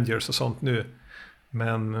Avengers och sånt nu.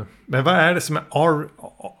 Men vad är det som är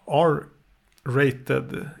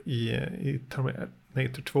R-rated i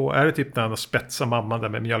Terminator 2? Är det typ när han spetsar mamman där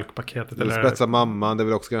med mjölkpaketet? Eller Eller spetsar mamman, det är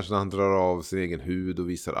väl också kanske när han drar av sin egen hud och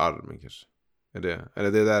visar armen kanske.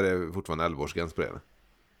 Eller det där är fortfarande 11-årsgräns på det?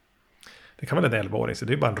 Det kan väl en 11-åring, så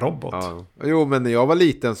det är bara en robot. Ja. Jo, men när jag var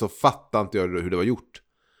liten så fattade inte jag hur det var gjort.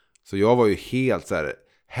 Så jag var ju helt så här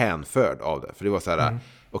hänförd av det. För det var så här,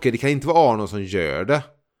 okej, det kan inte vara Arnold som gör det.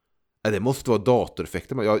 Det måste vara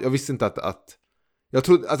datoreffekter. Jag visste inte att jag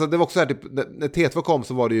trodde, alltså det var också så här, typ, när T2 kom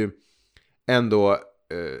så var det ju ändå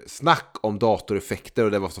snack om datoreffekter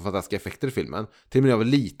och det var så fantastiska effekter i filmen. Till och med när jag var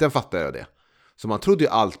liten fattade jag det. Så man trodde ju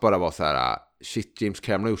allt bara var så här, shit, James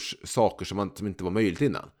Cameron har gjort saker som inte var möjligt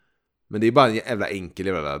innan. Men det är bara en jävla enkel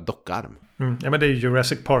jävla dockarm. Ja, men det är ju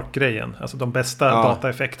Jurassic Park-grejen. Alltså de bästa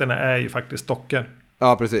dataeffekterna är ju faktiskt dockor.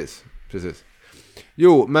 Ja, precis.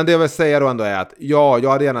 Jo, men det jag vill säga då ändå är att jag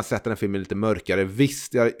hade gärna sett den här filmen lite mörkare.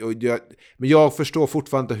 Visst, men jag förstår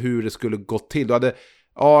fortfarande inte hur det skulle gått till. Då hade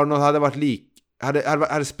Arnold hade varit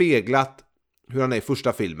hade speglat hur han är i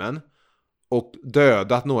första filmen och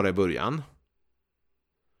dödat några i början.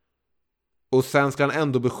 Och sen ska han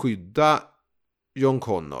ändå beskydda John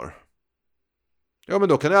Connor. Ja, men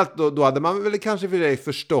då hade man väl kanske för dig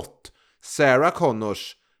förstått Sarah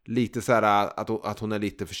Connors lite så här att hon är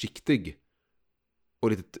lite försiktig och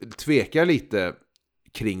lite tvekar lite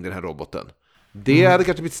kring den här roboten. Det hade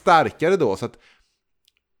kanske blivit starkare då, så att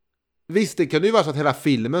visst, det kan ju vara så att hela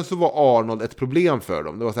filmen så var Arnold ett problem för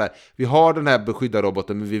dem. Det var så här, vi har den här beskydda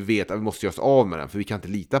roboten men vi vet att vi måste göra oss av med den för vi kan inte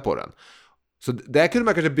lita på den. Så där kunde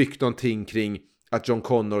man kanske byggt någonting kring att John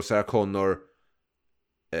Connor och Sarah Connor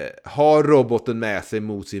har roboten med sig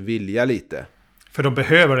mot sin vilja lite. För de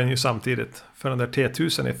behöver den ju samtidigt. För den där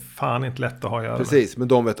T1000 är fan inte lätt att ha att göra. Precis, men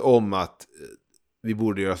de vet om att vi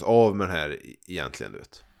borde göra oss av med den här egentligen, du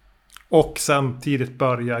vet. Och samtidigt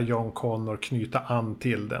börjar John Connor knyta an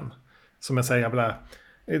till den. Som en säger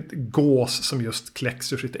ett gås som just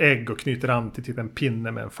kläcks ur sitt ägg och knyter an till typ en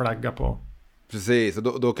pinne med en flagga på. Precis,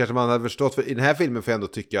 och då kanske man hade förstått, för i den här filmen får jag ändå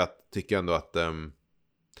tycka ändå att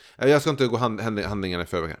jag ska inte gå handlingarna i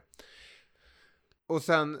förväg här. Och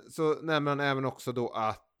sen så nämner han även också då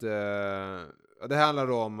att det handlar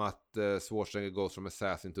då om att Schwarzenegger goes from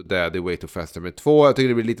assassin to daddy way to faster med 2. Jag tycker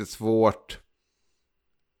det blir lite svårt.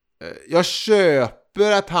 Jag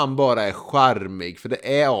köper att han bara är charmig, för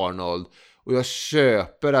det är Arnold. Och jag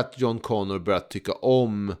köper att John Connor börjar tycka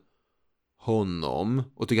om honom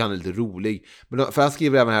och tycker han är lite rolig. Men då, för han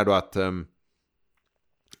skriver även här då att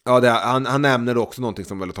han nämner då också någonting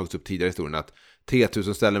som väl har tagits upp tidigare i historien, att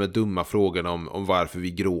T1000 ställer med dumma frågor om varför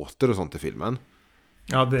vi gråter och sånt i filmen.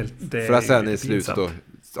 Ja, det för att sen i slutet då,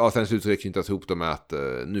 sen i slutet så det knytas ihop då med att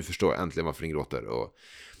nu förstår jag äntligen varför ni gråter. Och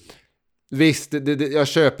visst, jag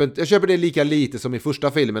köper det lika lite som i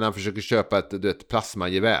första filmen när han försöker köpa ett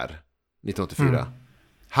plasmagevär 1984.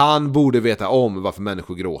 Han borde veta om varför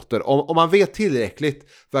människor gråter. Om man vet tillräckligt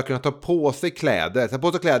för att kunna ta på sig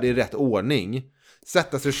kläder i rätt ordning,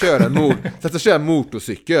 sätta sig och köra en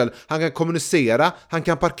motorcykel. Han kan kommunicera, han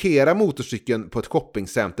kan parkera motorcykeln på ett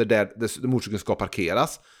shoppingcenter där motorcykeln ska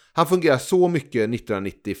parkeras. Han fungerar så mycket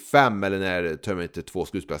 1995 eller när Terminator 2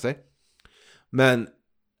 skulle utspela sig. Men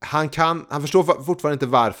han förstår fortfarande inte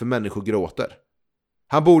varför människor gråter.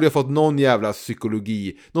 Han borde ha fått någon jävla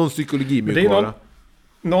psykologi mjukvara.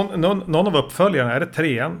 Någon av uppföljarna, är det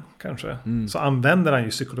 3:an kanske, så använder han ju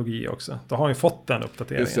psykologi också. Då har han ju fått den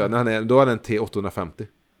uppdateringen. Just det, då är den T850.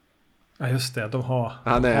 Ja, just det, de har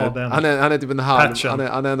han är typ en halv,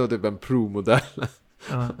 han är ändå typ en pro-modell.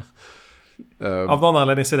 Ja. Av någon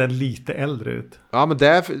anledning ser den lite äldre ut. Ja, men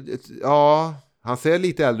han ser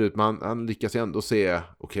lite äldre ut, men han lyckas ju ändå se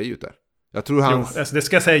okej ut där. Jag tror alltså det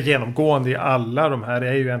ska jag säga genomgående i alla de här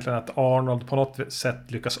är ju egentligen att Arnold på något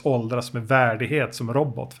sätt lyckas åldras med värdighet som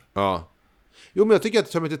robot. Ja. Jo, men jag tycker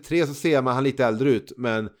att Terminator 3 så ser man han lite äldre ut,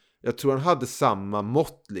 men jag tror han hade samma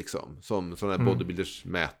mått liksom som sådana här bodybuilders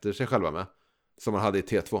mäter sig själva med, som han hade i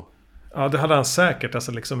T2. Ja, det hade han säkert,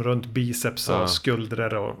 alltså liksom runt biceps och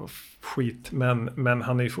skuldror och skit, men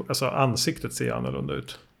han är ju, alltså ansiktet ser annorlunda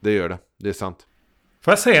ut. Det gör det, det är sant.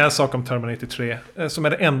 Får jag säga en sak om Terminator 3 som är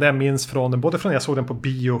det enda jag minns från den, både från när jag såg den på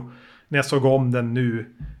bio, när jag såg om den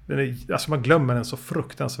nu. Alltså man glömmer den så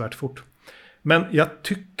fruktansvärt fort. Men jag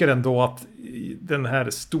tycker ändå att den här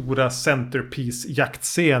stora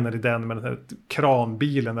centerpiece-jaktscenen i den med den här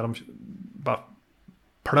kranbilen där de bara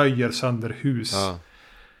plöjer sönder hus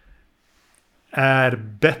är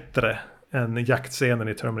bättre än jaktscenen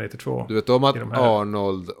i Terminator 2. Du vet om att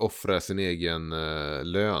Arnold offrar sin egen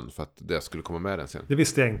lön för att det skulle komma med den scenen? Det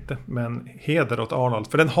visste jag inte, men heder åt Arnold.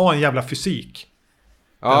 För den har en jävla fysik.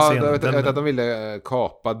 Ja, jag vet att de ville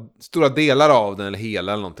kapa stora delar av den eller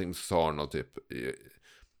hela eller någonting, så sa Arnold typ,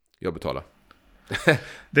 jag betalar.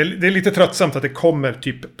 Det är lite tröttsamt att det kommer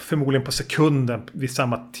typ förmodligen på sekunden vid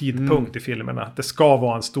samma tidpunkt i filmerna. Det ska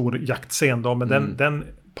vara en stor jaktscen då, men den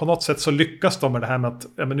på något sätt så lyckas de med det här med att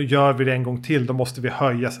men nu gör vi det en gång till, då måste vi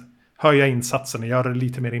höja insatsen och göra det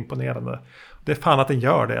lite mer imponerande. Det är fan att den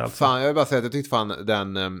gör det alltså. Fan, jag vill bara säga att jag tyckte fan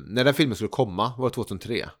när den filmen skulle komma var det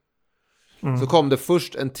 2003. Så kom det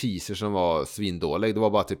först en teaser som var svindålig. Det var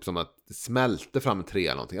bara typ som att det smälte fram en 3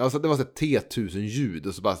 eller någonting. Alltså det var så T1000 ljud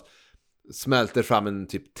och så bara smälte fram en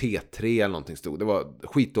typ T3 eller någonting stod. Det var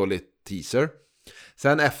skitdålig teaser.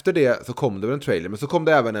 Sen efter det så kom det väl en trailer. Men så kom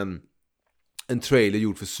det även en trailer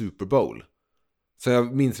gjord för Super Bowl. Så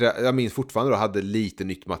jag minns fortfarande då, hade lite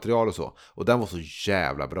nytt material och så. Och den var så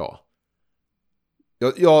jävla bra.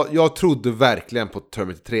 Jag trodde verkligen på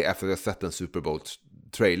Terminator 3 efter att jag sett den Super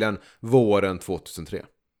Bowl-trailern våren 2003.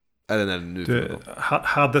 Eller när det nu. Du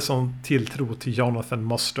hade sån tilltro till Jonathan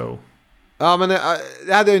Mostow. Ja, men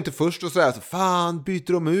det hade jag inte först. Och så där, så fan,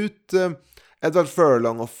 byter de ut Edward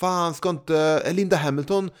Furlong? Och fan, ska inte Linda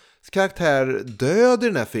Hamiltons karaktär död i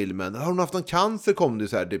den här filmen? Har hon haft någon cancer? Kom det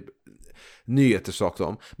så här typ, nyheter sagt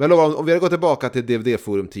om. Men jag lovar, om vi hade gått tillbaka till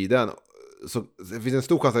DVD-forum-tiden, så det finns en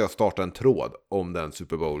stor chans att jag startar en tråd om den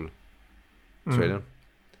Super Bowl-trailern.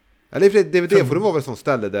 Eller DVD-forum var väl sån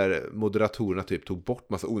ställe där moderatorerna typ tog bort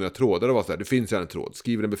massa onödiga trådar och var så här, det finns ju en tråd,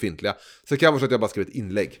 skriver den befintliga. Så kan det vara så att jag bara skrev ett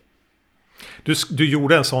inlägg. Du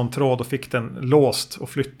gjorde en sån tråd och fick den låst och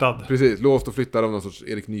flyttad. Precis, låst och flyttad av någon sorts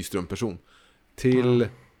Erik Nyström-person till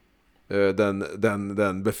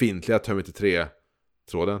den befintliga Terminator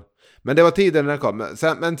 3-tråden. Men det var tiden när den kom.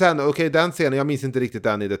 Men sen, okej, den scenen, jag minns inte riktigt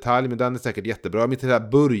den i detalj, men den är säkert jättebra. Jag minns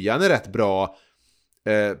att början är rätt bra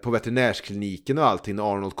på veterinärskliniken och allting.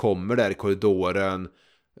 När Arnold kommer där i korridoren,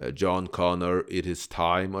 John Connor, it is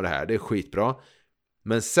time och det här. Det är skitbra.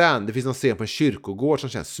 Men sen, det finns någon scen på en kyrkogård som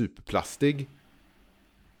känns superplastig.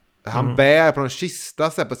 Han bär på en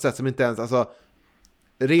kista så på ett sätt som inte ens, alltså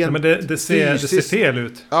rent, ja, men det ser fel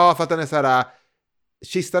ut. Ja, för att den är så här,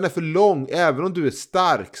 kistan är för lång. Även om du är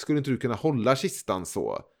stark skulle inte du kunna hålla kistan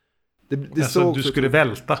så. Det alltså, såg du så skulle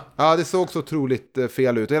välta. Ja, det såg så otroligt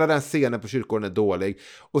fel ut. Och hela den scenen på kyrkogården är dålig.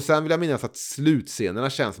 Och sen vill jag minnas att slutscenerna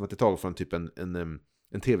känns som att det är taget från typ en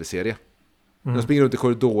tv-serie. De springer runt i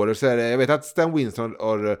korridorer så är det, jag vet att Stan Winston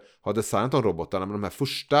har designat de robotarna, men de här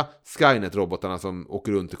första Skynet-robotarna som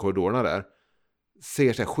åker runt i korridorerna där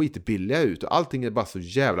ser så här skitbilliga ut och allting är bara så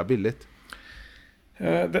jävla billigt.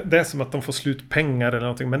 Det är som att de får slut pengar eller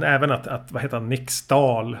någonting, men även att vad heter han, Nick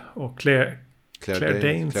Stahl och Claire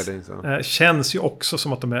Danes ja. Känns ju också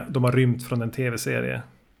som att de har rymt från en tv-serie.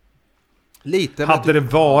 Lite. Hade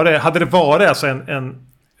det varit alltså en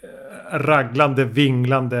raglande,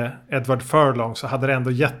 vinglande Edward Furlong så hade det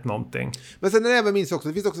ändå gett någonting. Men sen är det även minst också,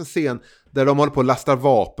 det finns också en scen där de håller på att lasta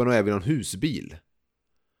vapen och är vid någon husbil.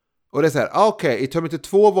 Och det är så här, okej, i Terminator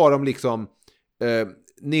 2 var de liksom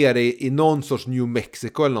nere i någon sorts New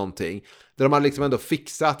Mexico eller någonting. Där de hade liksom ändå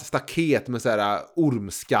fixat staket med så här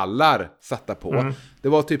ormskallar satta på. Det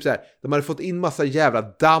var typ så här, de hade fått in massa jävla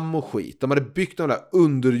damm och skit. De hade byggt någon där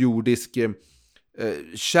underjordisk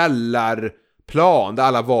källarplan där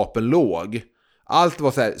alla vapen låg. Allt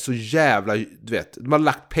var så här, så jävla, du vet, de hade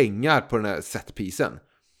lagt pengar på den här setpisen.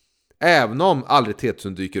 Även om aldrig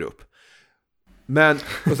T1000 dyker upp. Men,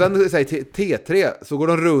 och sen säger T3 så går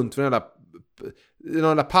de runt för någon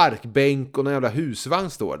jävla parkbänk och någon jävla husvagn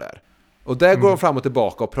står där. Och där går de fram och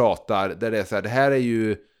tillbaka och pratar där det är så här, det här är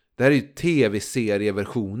ju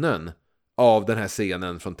tv-serieversionen av den här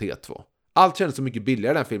scenen från T2. Allt kändes så mycket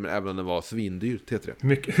billigare den filmen, även om den var svindyr, T3.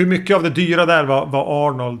 Hur mycket av det dyra där var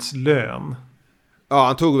Arnolds lön? Ja,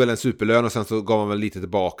 han tog väl en superlön och sen så gav han väl lite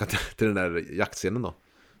tillbaka till den där jaktscenen då.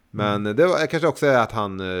 Men det var kanske också att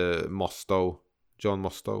han John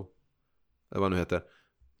Mostow, eller vad nu heter,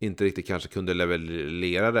 inte riktigt kanske kunde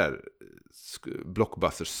leverera där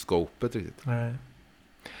blockbuster-scopet riktigt. Nej.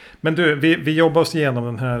 Men du, vi jobbar oss igenom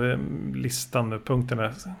den här listan med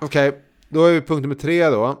punkterna. Okej, då är vi punkt nummer 3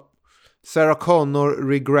 då. Sarah Connor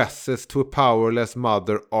regresses to a powerless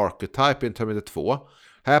mother archetype in Terminator 2.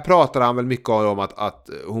 Här pratar han väl mycket om att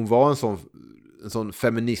hon var en sån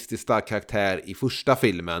feministisk stark karaktär i första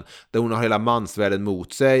filmen, där hon har hela mansvärlden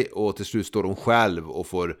mot sig och till slut står hon själv och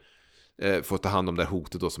får ta hand om det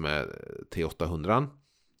hotet då som är T800.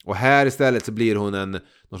 Och här istället så blir hon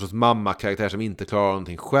någon sorts mamma-karaktär som inte klarar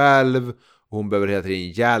någonting själv, och hon behöver hela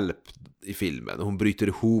tiden hjälp i filmen. Hon bryter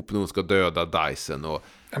ihop när hon ska döda Dyson och...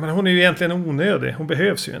 Ja, men hon är ju egentligen onödig. Hon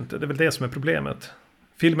behövs ju inte. Det är väl det som är problemet.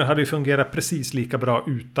 Filmen hade ju fungerat precis lika bra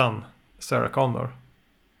utan Sarah Connor.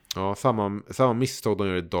 Ja, samma misstag de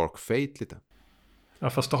gör i Dark Fate lite. Ja,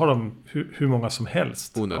 fast då har de hur många som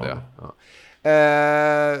helst. Onödiga. Ja.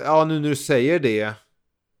 Ja, nu när du säger det.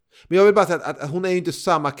 Men jag vill bara säga att hon är ju inte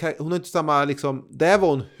samma, hon är inte samma liksom, där var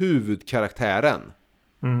hon huvudkaraktären.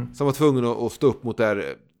 Som var tvungen att stå upp mot det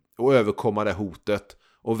här och överkomma det hotet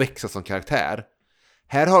och växa som karaktär.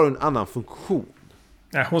 Här har hon en annan funktion.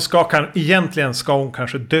 Ja, egentligen ska hon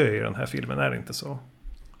kanske dö i den här filmen, är det inte så?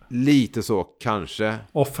 Lite så, kanske.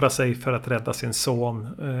 Offra sig för att rädda sin son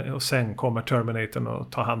och sen kommer Terminatorn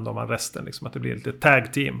och tar hand om resten. Liksom, att det blir lite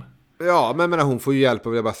tag team. Ja, men hon får ju hjälp,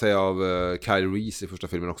 vill jag bara säga, av Kyle Reese i första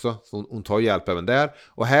filmen också. Så hon tar hjälp även där.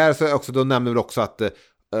 Och här så också, då nämner vi också att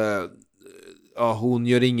hon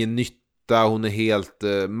gör ingen nytta. Hon är helt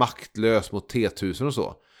maktlös mot T-1000 och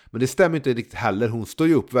så. Men det stämmer inte riktigt heller. Hon står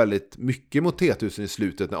ju upp väldigt mycket mot T-1000 i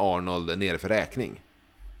slutet när Arnold är nere för räkning.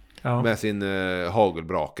 Ja. Med sin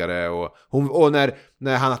hagelbrakare. Och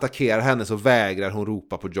när han attackerar henne så vägrar hon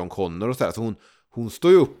ropa på John Connor och så där. Så hon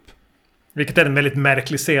står ju upp. Vilket är en väldigt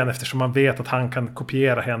märklig scen eftersom man vet att han kan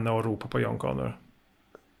kopiera henne och ropa på John Connor.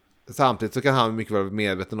 Samtidigt så kan han mycket väl vara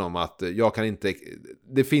medveten om att jag kan inte...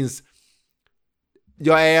 Det finns...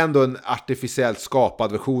 Jag är ändå en artificiellt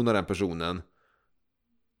skapad version av den personen.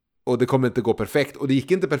 Och det kommer inte gå perfekt. Och det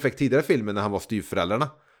gick inte perfekt tidigare i filmen när han var styvföräldrarna.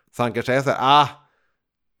 Så han kan säga så här,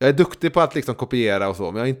 jag är duktig på att liksom kopiera och så,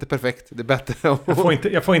 men jag är inte perfekt. Det är bättre om...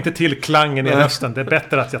 jag får inte till klangen i rösten. Det är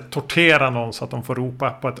bättre att jag torterar någon så att de får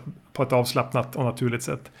ropa på ett avslappnat och naturligt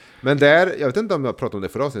sätt. Men där, jag vet inte om jag pratade om det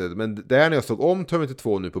förra avsnittet, men där när jag såg om Terminator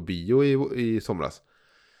 2 nu på bio i somras,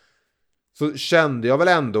 så kände jag väl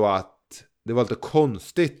ändå att det var lite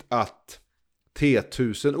konstigt att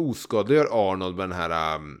T-1000 oskadliggör Arnold med den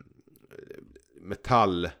här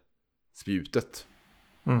metallspjutet.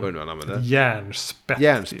 Vad är det nu han använder?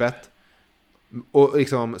 Järnspett. Och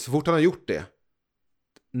liksom, så fort han har gjort det,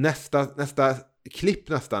 nästa klipp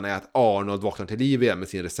nästan är att Arnold vaknar till liv igen med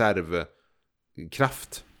sin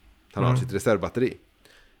reservkraft. Han har sitt reservbatteri.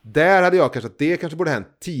 Där hade jag kanske att det kanske borde hänt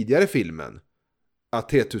tidigare i filmen. Att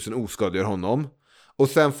T-1000 oskadliggör honom. Och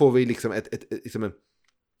sen får vi liksom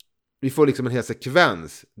vi får liksom en hel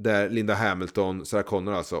sekvens där Linda Hamilton, Sarah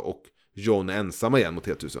Connor alltså, och John är ensamma igen mot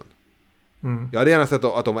T-1000. Jag hade gärna sett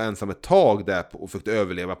att de var ensamma ett tag där och försökte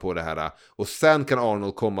överleva på det här. Och sen kan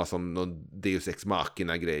Arnold komma som någon Deus Ex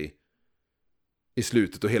Machina-grej i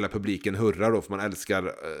slutet och hela publiken hurrar då för man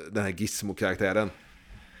älskar den här Gizmo-karaktären.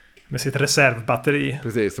 Med sitt reservbatteri.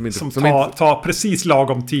 Precis, som tar precis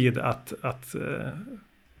lagom tid att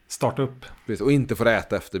starta upp. Precis, och inte får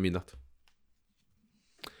äta efter midnatt.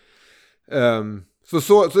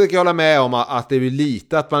 Så kan jag hålla med om att det är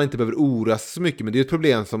lite att man inte behöver oroa sig så mycket. Men det är ett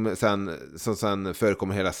problem som sen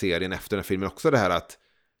förekommer hela serien efter den här filmen också. Det här att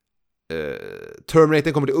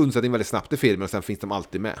Terminator kommer till undsättning väldigt snabbt i filmen och sen finns de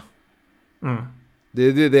alltid med.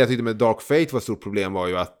 Det jag tyckte med Dark Fate var ett stort problem var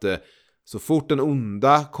ju att så fort den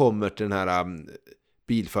onda kommer till den här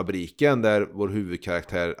bilfabriken där vår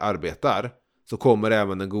huvudkaraktär arbetar, så kommer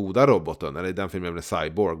även den goda roboten, eller i den filmen är det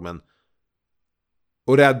Cyborg, men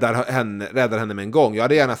och räddar henne med en gång. Jag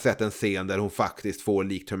hade gärna sett en scen där hon faktiskt får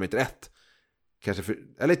lik Terminator 1.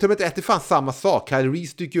 Eller Terminator 1 är fan samma sak. Kyle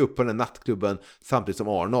Reese dyker upp på den nattklubben samtidigt som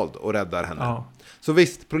Arnold och räddar henne. Ja. Så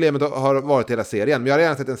visst, problemet har varit hela serien. Men jag hade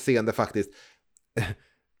gärna sett en scen där faktiskt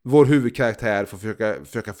vår huvudkaraktär får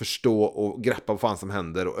försöka förstå och greppa vad fan som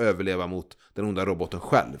händer och överleva mot den onda roboten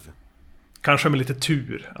själv. Kanske med lite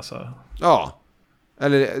tur. Alltså. Ja.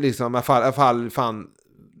 Eller liksom i alla fall fan...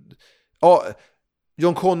 Ja...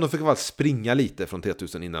 John Connor fick väl springa lite från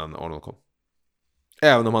T-1000 innan Arnold kom.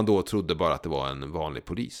 Även om han då trodde bara att det var en vanlig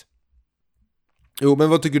polis. Jo, men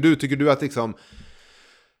vad tycker du? Tycker du att liksom...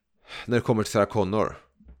 När det kommer till Sarah Connor...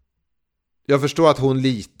 Jag förstår att hon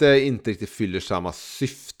lite inte riktigt fyller samma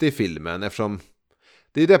syfte i filmen. Eftersom...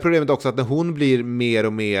 Det är det problemet också att när hon blir mer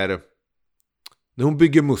och mer... När hon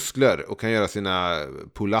bygger muskler och kan göra sina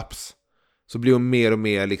pull-ups, så blir hon mer och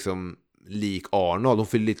mer liksom... lik Arnold, hon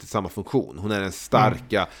fyller lite samma funktion. Hon är den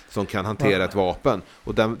starka som kan hantera ett vapen.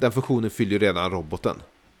 Och den funktionen fyller ju redan roboten.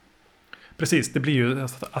 Precis, det blir ju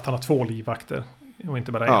att han har 2 livvakter och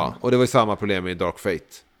inte bara en. Ja, och det var ju samma problem i Dark Fate.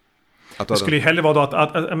 Det skulle ju hellre vara då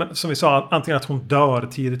att som vi sa, antingen att hon dör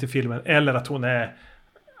tidigt i filmen eller att hon är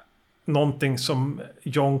någonting som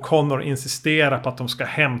John Connor insisterar på att de ska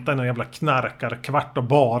hämta en jävla knarkarkvart och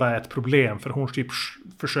bara är ett problem för hon typ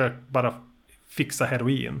försöker bara fixa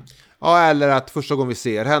heroin. Ja, eller att första gången vi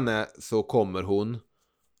ser henne så kommer hon,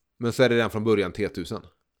 men så är det redan från början T-1000.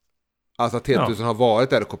 Alltså att T-1000 har varit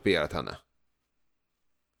där och kopierat henne.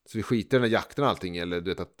 Så vi skiter i den här jakten och allting, eller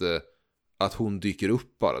du vet att hon dyker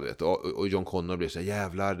upp bara, du vet, och John Connor blir så här,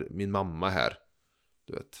 jävlar, min mamma här.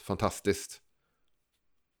 Du vet, fantastiskt.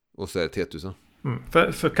 Och så är det T-1000.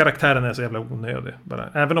 För karaktären är så jävla onödig. Bara.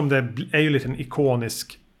 Även om det är ju lite en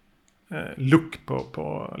ikonisk look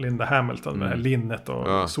på Linda Hamilton. Med det här linnet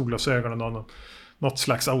och solglasögonen och något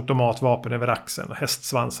slags automatvapen över axeln. Och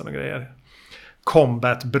hästsvansen och grejer.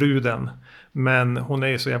 Combat-bruden. Men hon är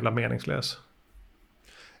ju så jävla meningslös.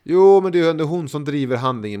 Jo, men det är ju ändå hon som driver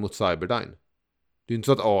handlingen mot Cyberdyne. Det är inte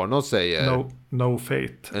så att Arnold säger No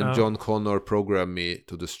fate. And John Connor programmed me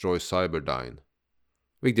to destroy Cyberdyne.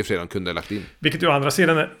 Vilket redan kunde ha lagt in. Vilket ju å andra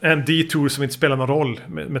sidan är en detour som inte spelar någon roll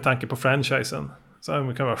med tanke på franchisen. Så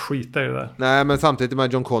vi kan bara skita i det där. Nej, men samtidigt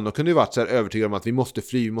med John Connor kunde ju varit så här övertygad om att vi måste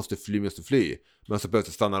fly. Men så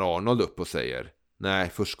plötsligt stannar Arnold upp och säger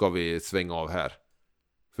nej, först ska vi svänga av här.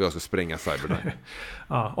 För jag ska spränga Cyberdyne.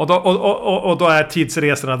 Ja, och då är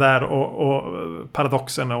tidsresorna där och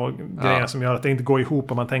paradoxerna och grejer som gör att det inte går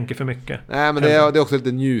ihop om man tänker för mycket. Nej, men det är också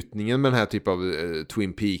lite njutningen med den här typen av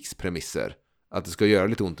Twin Peaks-premisser. Att det ska göra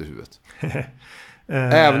lite ont i huvudet.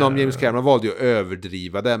 Även om James Cameron valde ju att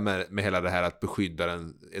överdriva det med hela det här att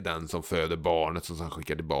beskyddaren är den som föder barnet som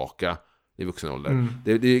skickar tillbaka i vuxen ålder.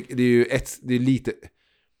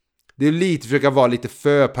 Det är lite försöka vara lite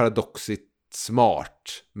för paradoxigt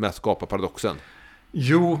smart med att skapa paradoxen.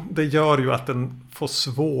 Jo, det gör ju att den får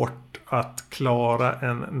svårt att klara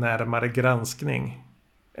en närmare granskning.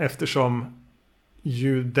 Eftersom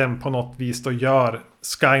ju den på något vis då gör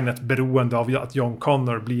Skynet beroende av att John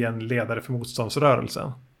Connor blir en ledare för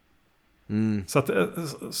motståndsrörelsen. Så att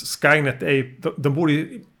Skynet de borde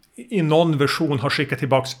i någon version ha skickat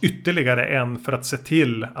tillbaks ytterligare en för att se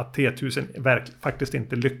till att T-1000 faktiskt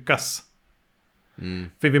inte lyckas.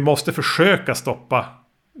 För vi måste försöka stoppa.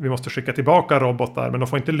 Vi måste skicka tillbaka robotar, men de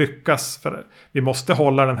får inte lyckas. För vi måste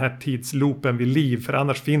hålla den här tidsloopen vid liv, för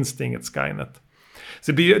annars finns det inget Skynet.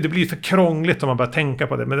 Så det blir för krångligt om man börjar tänka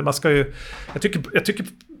på det. Men man ska ju... Jag tycker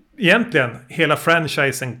egentligen hela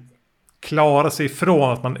franchisen klarar sig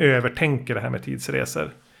ifrån att man övertänker det här med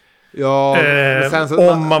tidsresor. Ja,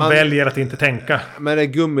 om man väljer att inte tänka. Men det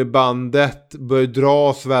gummibandet börjar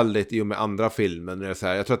dras väldigt i och med andra filmen. Det är så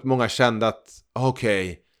här, jag tror att många kände att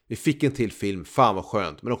okej, vi fick en till film, fan vad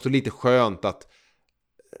skönt. Men också lite skönt att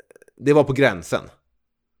det var på gränsen.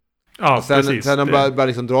 Ja, precis. Sen de börjar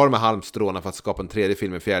liksom dra de här halmstråna för att skapa en tredje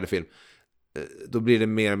film, en fjärde film. Då blir det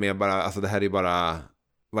mer och mer bara, alltså det här är bara,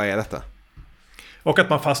 vad är detta? Och att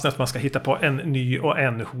man fastnar att man ska hitta på en ny och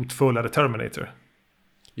än hotfullare Terminator.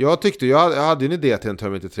 Jag hade en idé till en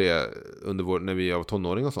Terminator 3 när vi var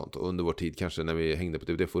tonåring och sånt. Och under vår tid kanske när vi hängde på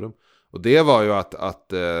DVD-forum. Och det var ju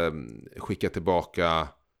att skicka tillbaka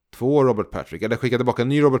två Robert Patrick. Eller skicka tillbaka en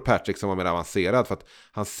ny Robert Patrick som var mer avancerad. För att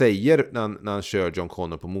han säger när han kör John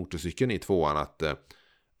Connor på motorcykeln i tvåan att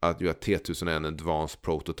T-1000 är en advanced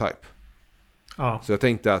prototype. Ja. Så jag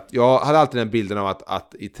tänkte att jag hade alltid den bilden av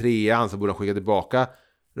att i trean så borde han skicka tillbaka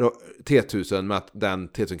T-1000 med att den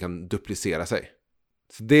T-1000 kan duplicera sig.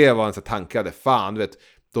 Så det var en sån tanke jag hade. Fan, du vet,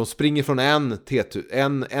 de springer från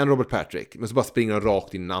en Robert Patrick, men så bara springer de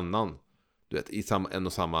rakt in i en annan. Du vet, i en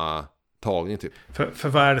och samma tagning typ. För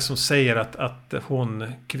vad är det som säger att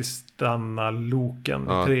hon, Kristanna Loken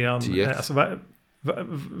i trean, alltså,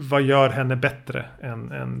 vad gör henne bättre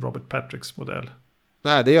än Robert Patricks modell?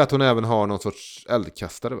 Nej, det är att hon även har någon sorts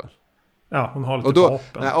eldkastare väl? Ja, hon har lite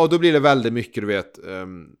vapen. Och då blir det väldigt mycket, du vet,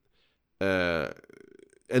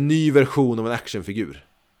 en ny version av en actionfigur.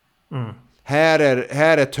 Här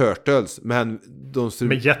är Turtles med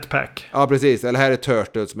jetpack. Ja, precis. Eller här är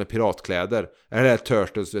Turtles med piratkläder. Eller här är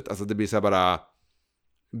Turtles, vet, alltså det blir så här bara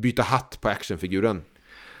byta hatt på actionfiguren.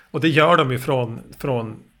 Och det gör de ju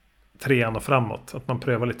från trean och framåt. Att man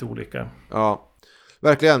prövar lite olika. Ja,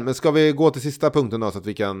 verkligen. Men ska vi gå till sista punkten då så att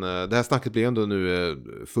vi kan... Det här snacket blir ändå nu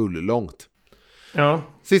full-långt. Ja.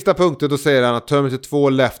 Sista punkten, då säger han att Terminator 2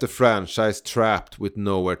 left the franchise trapped with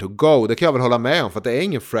nowhere to go. Det kan jag väl hålla med om, för att det är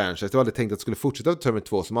ingen franchise. Det var aldrig tänkt att det skulle fortsätta med Terminator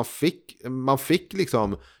 2, så man fick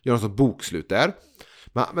liksom göra något bokslut där.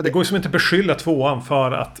 Men det går ju som inte beskylla tvåan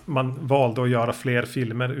för att man valde att göra fler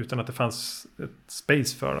filmer utan att det fanns ett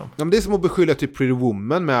space för dem. Ja, men det är som att beskylla typ Pretty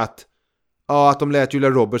Woman med att de lät Julia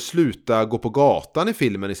Roberts sluta gå på gatan i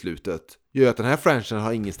filmen i slutet. Gör att den här franchisen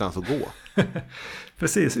har ingenstans att gå.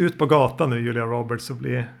 Precis, ut på gatan nu Julia Roberts och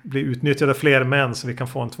bli utnyttjade fler män så vi kan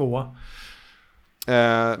få en tvåa.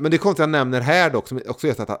 Men det är konstigt att han nämner här dock, som också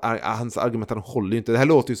gör att hans argumentation håller ju inte. Det här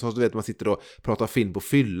låter ju som att du vet, man sitter och pratar film på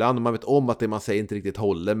fyllan och man vet om att det man säger inte riktigt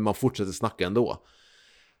håller, men man fortsätter snacka ändå.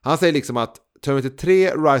 Han säger liksom att Terminator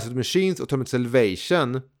 3, Rise of the Machines och Terminator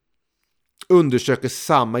Salvation undersöker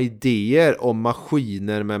samma idéer om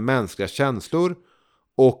maskiner med mänskliga känslor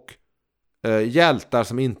och hjältar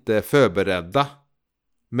som inte är förberedda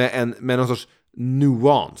med någon sorts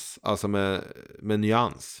nuans, alltså med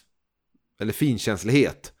nyans. eller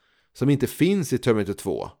finkänslighet som inte finns i Terminator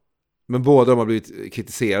 2. Men båda de har blivit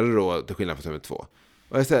kritiserade då till skillnad från Terminator 2.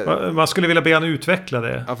 Man skulle vilja be han utveckla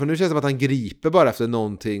det. Ja, för nu känns det som att han griper bara efter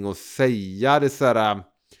någonting och säga det så här.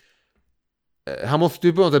 Han måste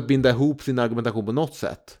ju på något sätt binda ihop sin argumentation på något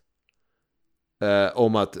sätt.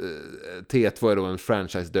 Om att T2 är då en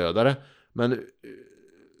franchise-dödare. Men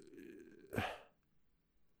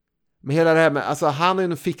hela det här med, alltså han har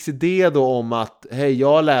ju en fix idé då om att hej, jag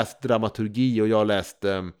har läst dramaturgi och jag har läst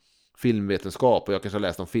filmvetenskap och jag kanske har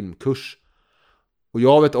läst en filmkurs. Och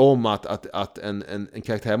jag vet om att en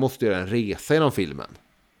karaktär måste göra en resa genom filmen.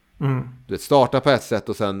 Du vet, starta på ett sätt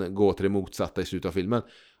och sen gå till det motsatta i slutet av filmen.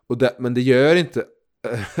 Men det gör inte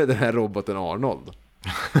den här roboten Arnold.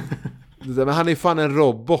 Men han är ju fan en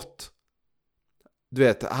robot. Du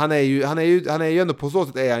vet, han är ju ändå på så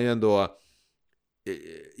sätt är han ju ändå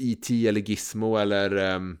E.T. eller Gizmo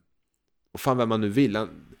eller fan vem man nu vill.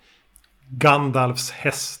 Gandalfs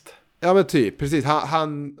häst. Ja men typ, precis.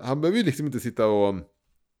 Han behöver ju liksom inte sitta och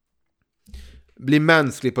bli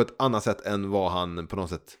mänsklig på ett annat sätt än vad han på något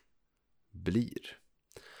sätt blir.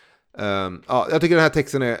 Ja, jag tycker den här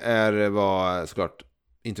texten var såklart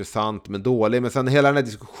intressant men dålig. Men sen hela den här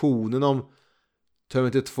diskussionen om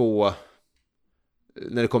Terminator 2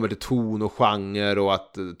 när det kommer till ton och genre och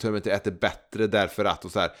att Terminator 1 är bättre därför att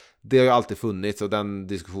och så här. Det har ju alltid funnits och den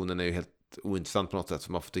diskussionen är ju helt ointressant på något sätt,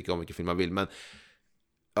 så man får tycka om vilken film man vill. Men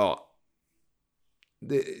ja,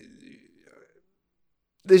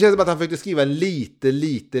 det känns som att han försökte skriva en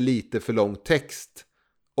lite för lång text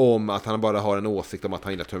om att han bara har en åsikt om att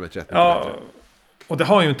han gillar Terminator 1. Ja, och det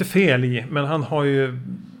har han ju inte fel i, men han har ju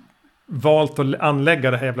valt att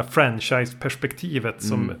anlägga det här jävla franchise-perspektivet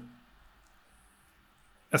som...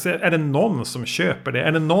 Alltså, är det någon som köper det?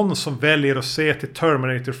 Är det någon som väljer att se till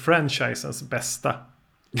Terminator-franchisens bästa?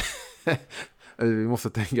 Vi måste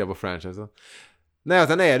tänka på franchisen. Nej,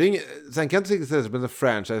 sen är det ju sen kan jag inte säga som en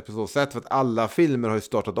franchise på så sätt, för att alla filmer har ju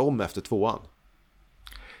startat om efter 2:an.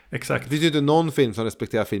 Exakt. Det finns ju inte någon film som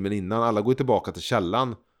respekterar filmen innan. Alla går tillbaka till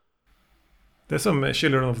källan. Det är som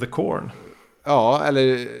Children of the Corn. Ja,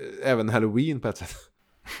 eller även Halloween på ett sätt.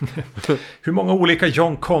 Hur många olika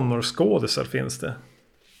John Connor-skådisar finns det?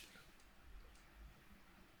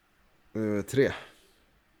 3.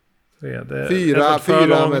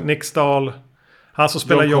 4 med Nick Stahl. Han som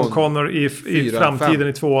spelar John Connor i framtiden 5.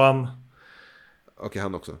 I 2:an. Okej,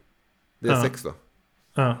 han också. Det är 6 då.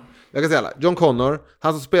 Ja. Jag kan säga alla. John Connor,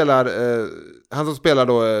 han som spelar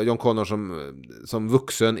då John Connor som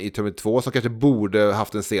vuxen i Terminator 2, som kanske borde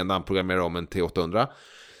haft en scen där han programmerar om en T800.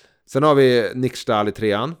 Sen har vi Nick Stahl i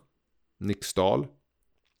 3:an. Nick Stahl.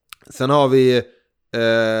 Sen har vi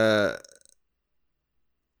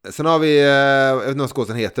jag vet inte vad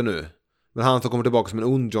skådespelaren heter nu. Men han som kommer tillbaka som en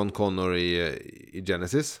ond John Connor i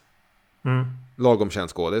Genesis. Lagom känd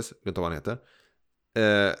skådis, vet inte vad han heter.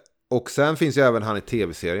 Och sen finns ju även han i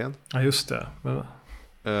tv-serien. Ja, just det.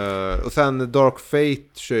 Och sen Dark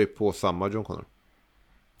Fate kör ju på samma John Connor.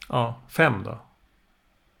 Ja, 5 då.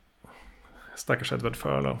 Stackars Edward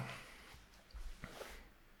Furlong.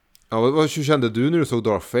 Ja, vad kände du när du såg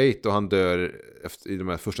Dark Fate och han dör i de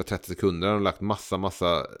här första 30 sekunderna och lagt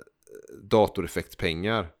massa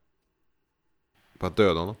datoreffektpengar på att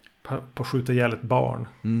döda honom? På att skjuta ihjäl ett barn.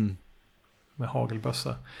 Med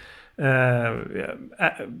hagelbössa.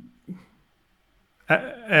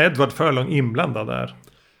 Är Edward Furlong inblandad där?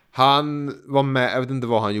 Han var med, jag vet inte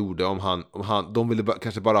vad han gjorde, om de ville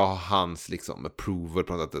kanske bara ha hans liksom approval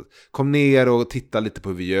på något sätt. Kom ner och titta lite på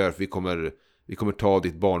hur vi gör, för vi kommer ta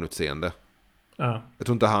ditt barnutseende. Ja. Jag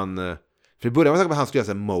tror inte han, för i början var det säkert att han skulle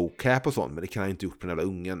göra en mocap och sånt, men det kan han inte gjort på den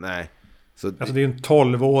jävla ungen, nej. Så alltså det är ju en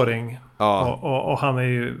 12-åring. Ja. Och han är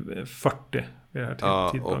ju 40 vid det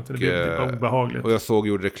här tidpunkten. Det blir typ obehagligt. Och jag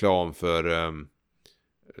gjorde reklam för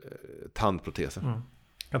tandproteser.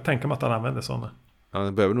 Jag tänker mig att han använder sådana.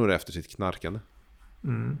 Han behöver nog det efter sitt knarkande.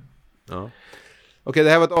 Ja. Okej, det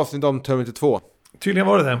här var ett avsnitt om Terminator 2. Tydligen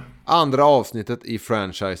var det. Andra avsnittet i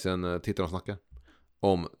franchisen Tittar och snackar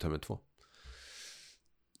om Terminator 2.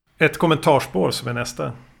 Ett kommentarspår som är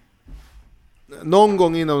nästa. Någon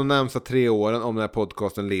gång inom de närmsta 3 åren, om den här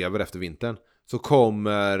podcasten lever efter vintern, så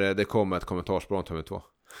kommer det komma ett kommentarspår om Terminator 2.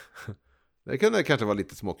 Det kan kanske vara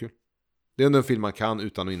lite småkul. Det är ändå en film man kan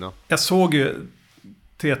utan och innan. Jag såg ju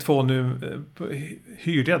T2 nu.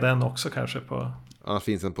 Hyrde jag den också kanske på... Ja,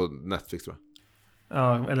 finns den på Netflix tror jag.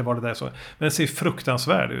 Ja, eller var det där så. Men den ser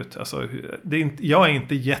fruktansvärd ut. Alltså, jag är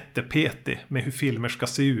inte jättepetig med hur filmer ska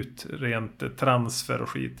se ut. Rent transfer och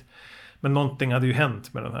skit. Men någonting hade ju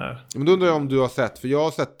hänt med den här. Men då undrar jag om du har sett. För jag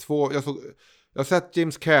har sett Jag har sett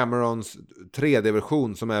James Camerons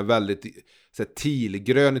 3D-version som är väldigt så här,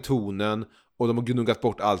 tealgrön i tonen. Och de har gnuggat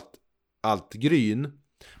bort allt gryn.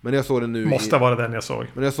 Men jag såg den nu Måste vara den jag såg.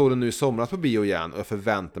 Men jag såg den nu i somras på bio igen och jag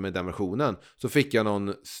förväntade mig den versionen. Så fick jag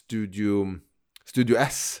någon Studio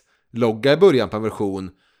S-logga i början på en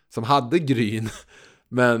version som hade gryn.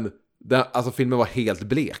 Men alltså filmen var helt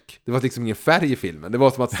blek. Det var liksom ingen färg i filmen. Det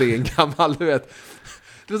var som att se en gammal, du vet.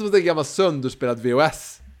 Det var som att se en gammal sönderspelad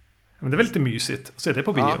VHS. Men det är väl lite mysigt att se det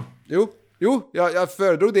på bio. Ja. Jo, jag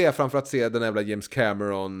föredrog det framför att se den jävla James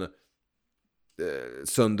Cameron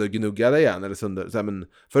söndergnuggade igen. Eller så men,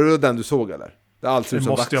 för det var den du såg, eller? Det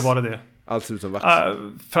måste ju vara det. Allt ser ut som vax.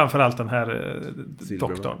 Framförallt den här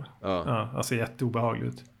doktorn. Ja. Alltså jätteobehaglig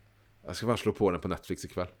ut. Jag ska bara slå på den på Netflix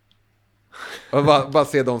ikväll. Och bara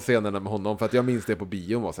se de scenerna med honom. För att jag minns det på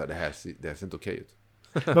bio och var så här, det här ser inte okej ut.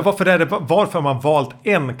 Men varför har man valt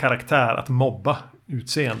en karaktär att mobba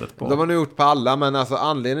utseendet på? De har nu gjort på alla, men alltså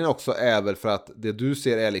anledningen också är väl för att det du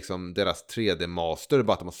ser är liksom deras 3D-master,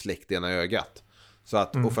 bara att de har släckt ena ögat. Så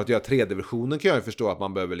att, och för att göra 3D-versionen kan jag ju förstå att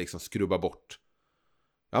man behöver liksom skrubba bort.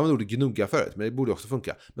 Ja, men ordet gnugga förut, men det borde också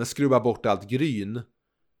funka. Men skrubba bort allt gryn.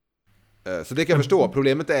 Så det kan jag förstå.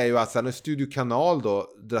 Problemet är ju att sen när Studio Kanal då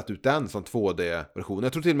dratt ut den som 2D-version.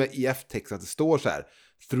 Jag tror till och med i F-text att det står så här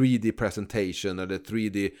 3D presentation eller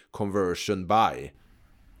 3D conversion by.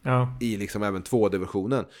 Ja. I liksom även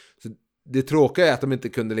 2D-versionen. Så det tråkiga är att de inte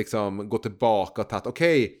kunde liksom gå tillbaka och ta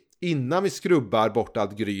okej, innan vi skrubbar bort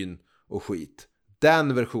allt gryn och skit.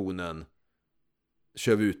 Den versionen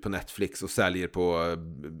kör vi ut på Netflix och säljer på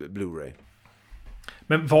Blu-ray.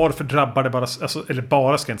 Men varför drabbar det bara, alltså, eller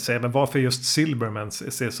bara ska jag inte säga, men varför just Silverman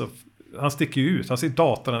ser så, han sticker ju ut, han ser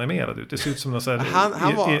datoranimerad ut, det ser ut som någon så här,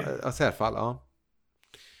 han var, särfall, ja.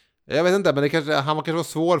 Jag vet inte, men han var kanske var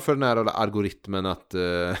svår för den här algoritmen att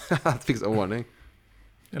fixa ordning.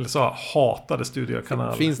 Eller så hatade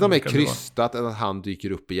Studiokanal. Finns det något mer krystat än att han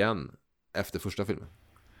dyker upp igen efter första filmen?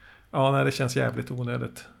 Ja, nej, det känns jävligt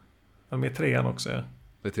onödigt. Han är med i 3:an också, ja.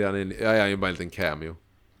 Jag är ju bara en liten cameo.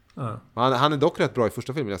 Ja. Han är dock rätt bra i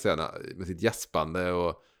första filmen, jag säger, med sitt gäspande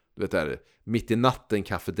och du vet där, mitt i natten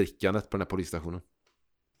kaffedrickandet på den här polisstationen.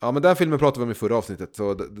 Ja, men den filmen pratade vi om i förra avsnittet,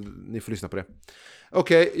 så ni får lyssna på det.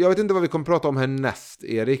 Okej, jag vet inte vad vi kommer prata om härnäst,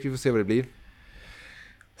 Erik. Vi får se vad det blir.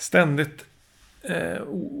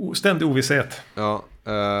 Ständig ovisshet. Ja,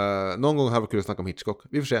 någon gång har vi kul att snacka om Hitchcock.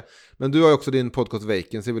 Vi får se. Men du har ju också din podcast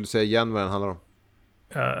Vacancy. Vill du säga igen vad den handlar om?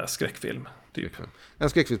 Skräckfilm, typ. En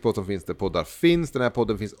skräckfilmspodd som finns där poddar finns. Den här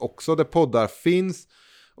podden finns också där poddar finns.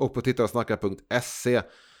 Och på tittarochsnackar.se.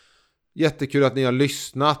 Jättekul att ni har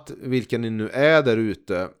lyssnat, vilka ni nu är där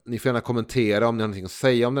ute. Ni får gärna kommentera om ni har någonting att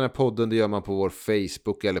säga om den här podden. Det gör man på vår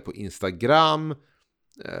Facebook eller på Instagram.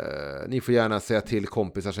 Ni får gärna säga till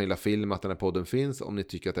kompisar som gillar film att den här podden finns, om ni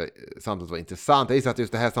tycker att samtalet var intressant. Jag gissar att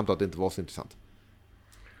just det här samtalet inte var så intressant.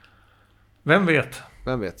 Vem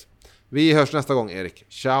vet? Vi hörs nästa gång, Erik.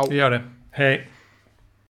 Ciao. Vi gör det. Hej.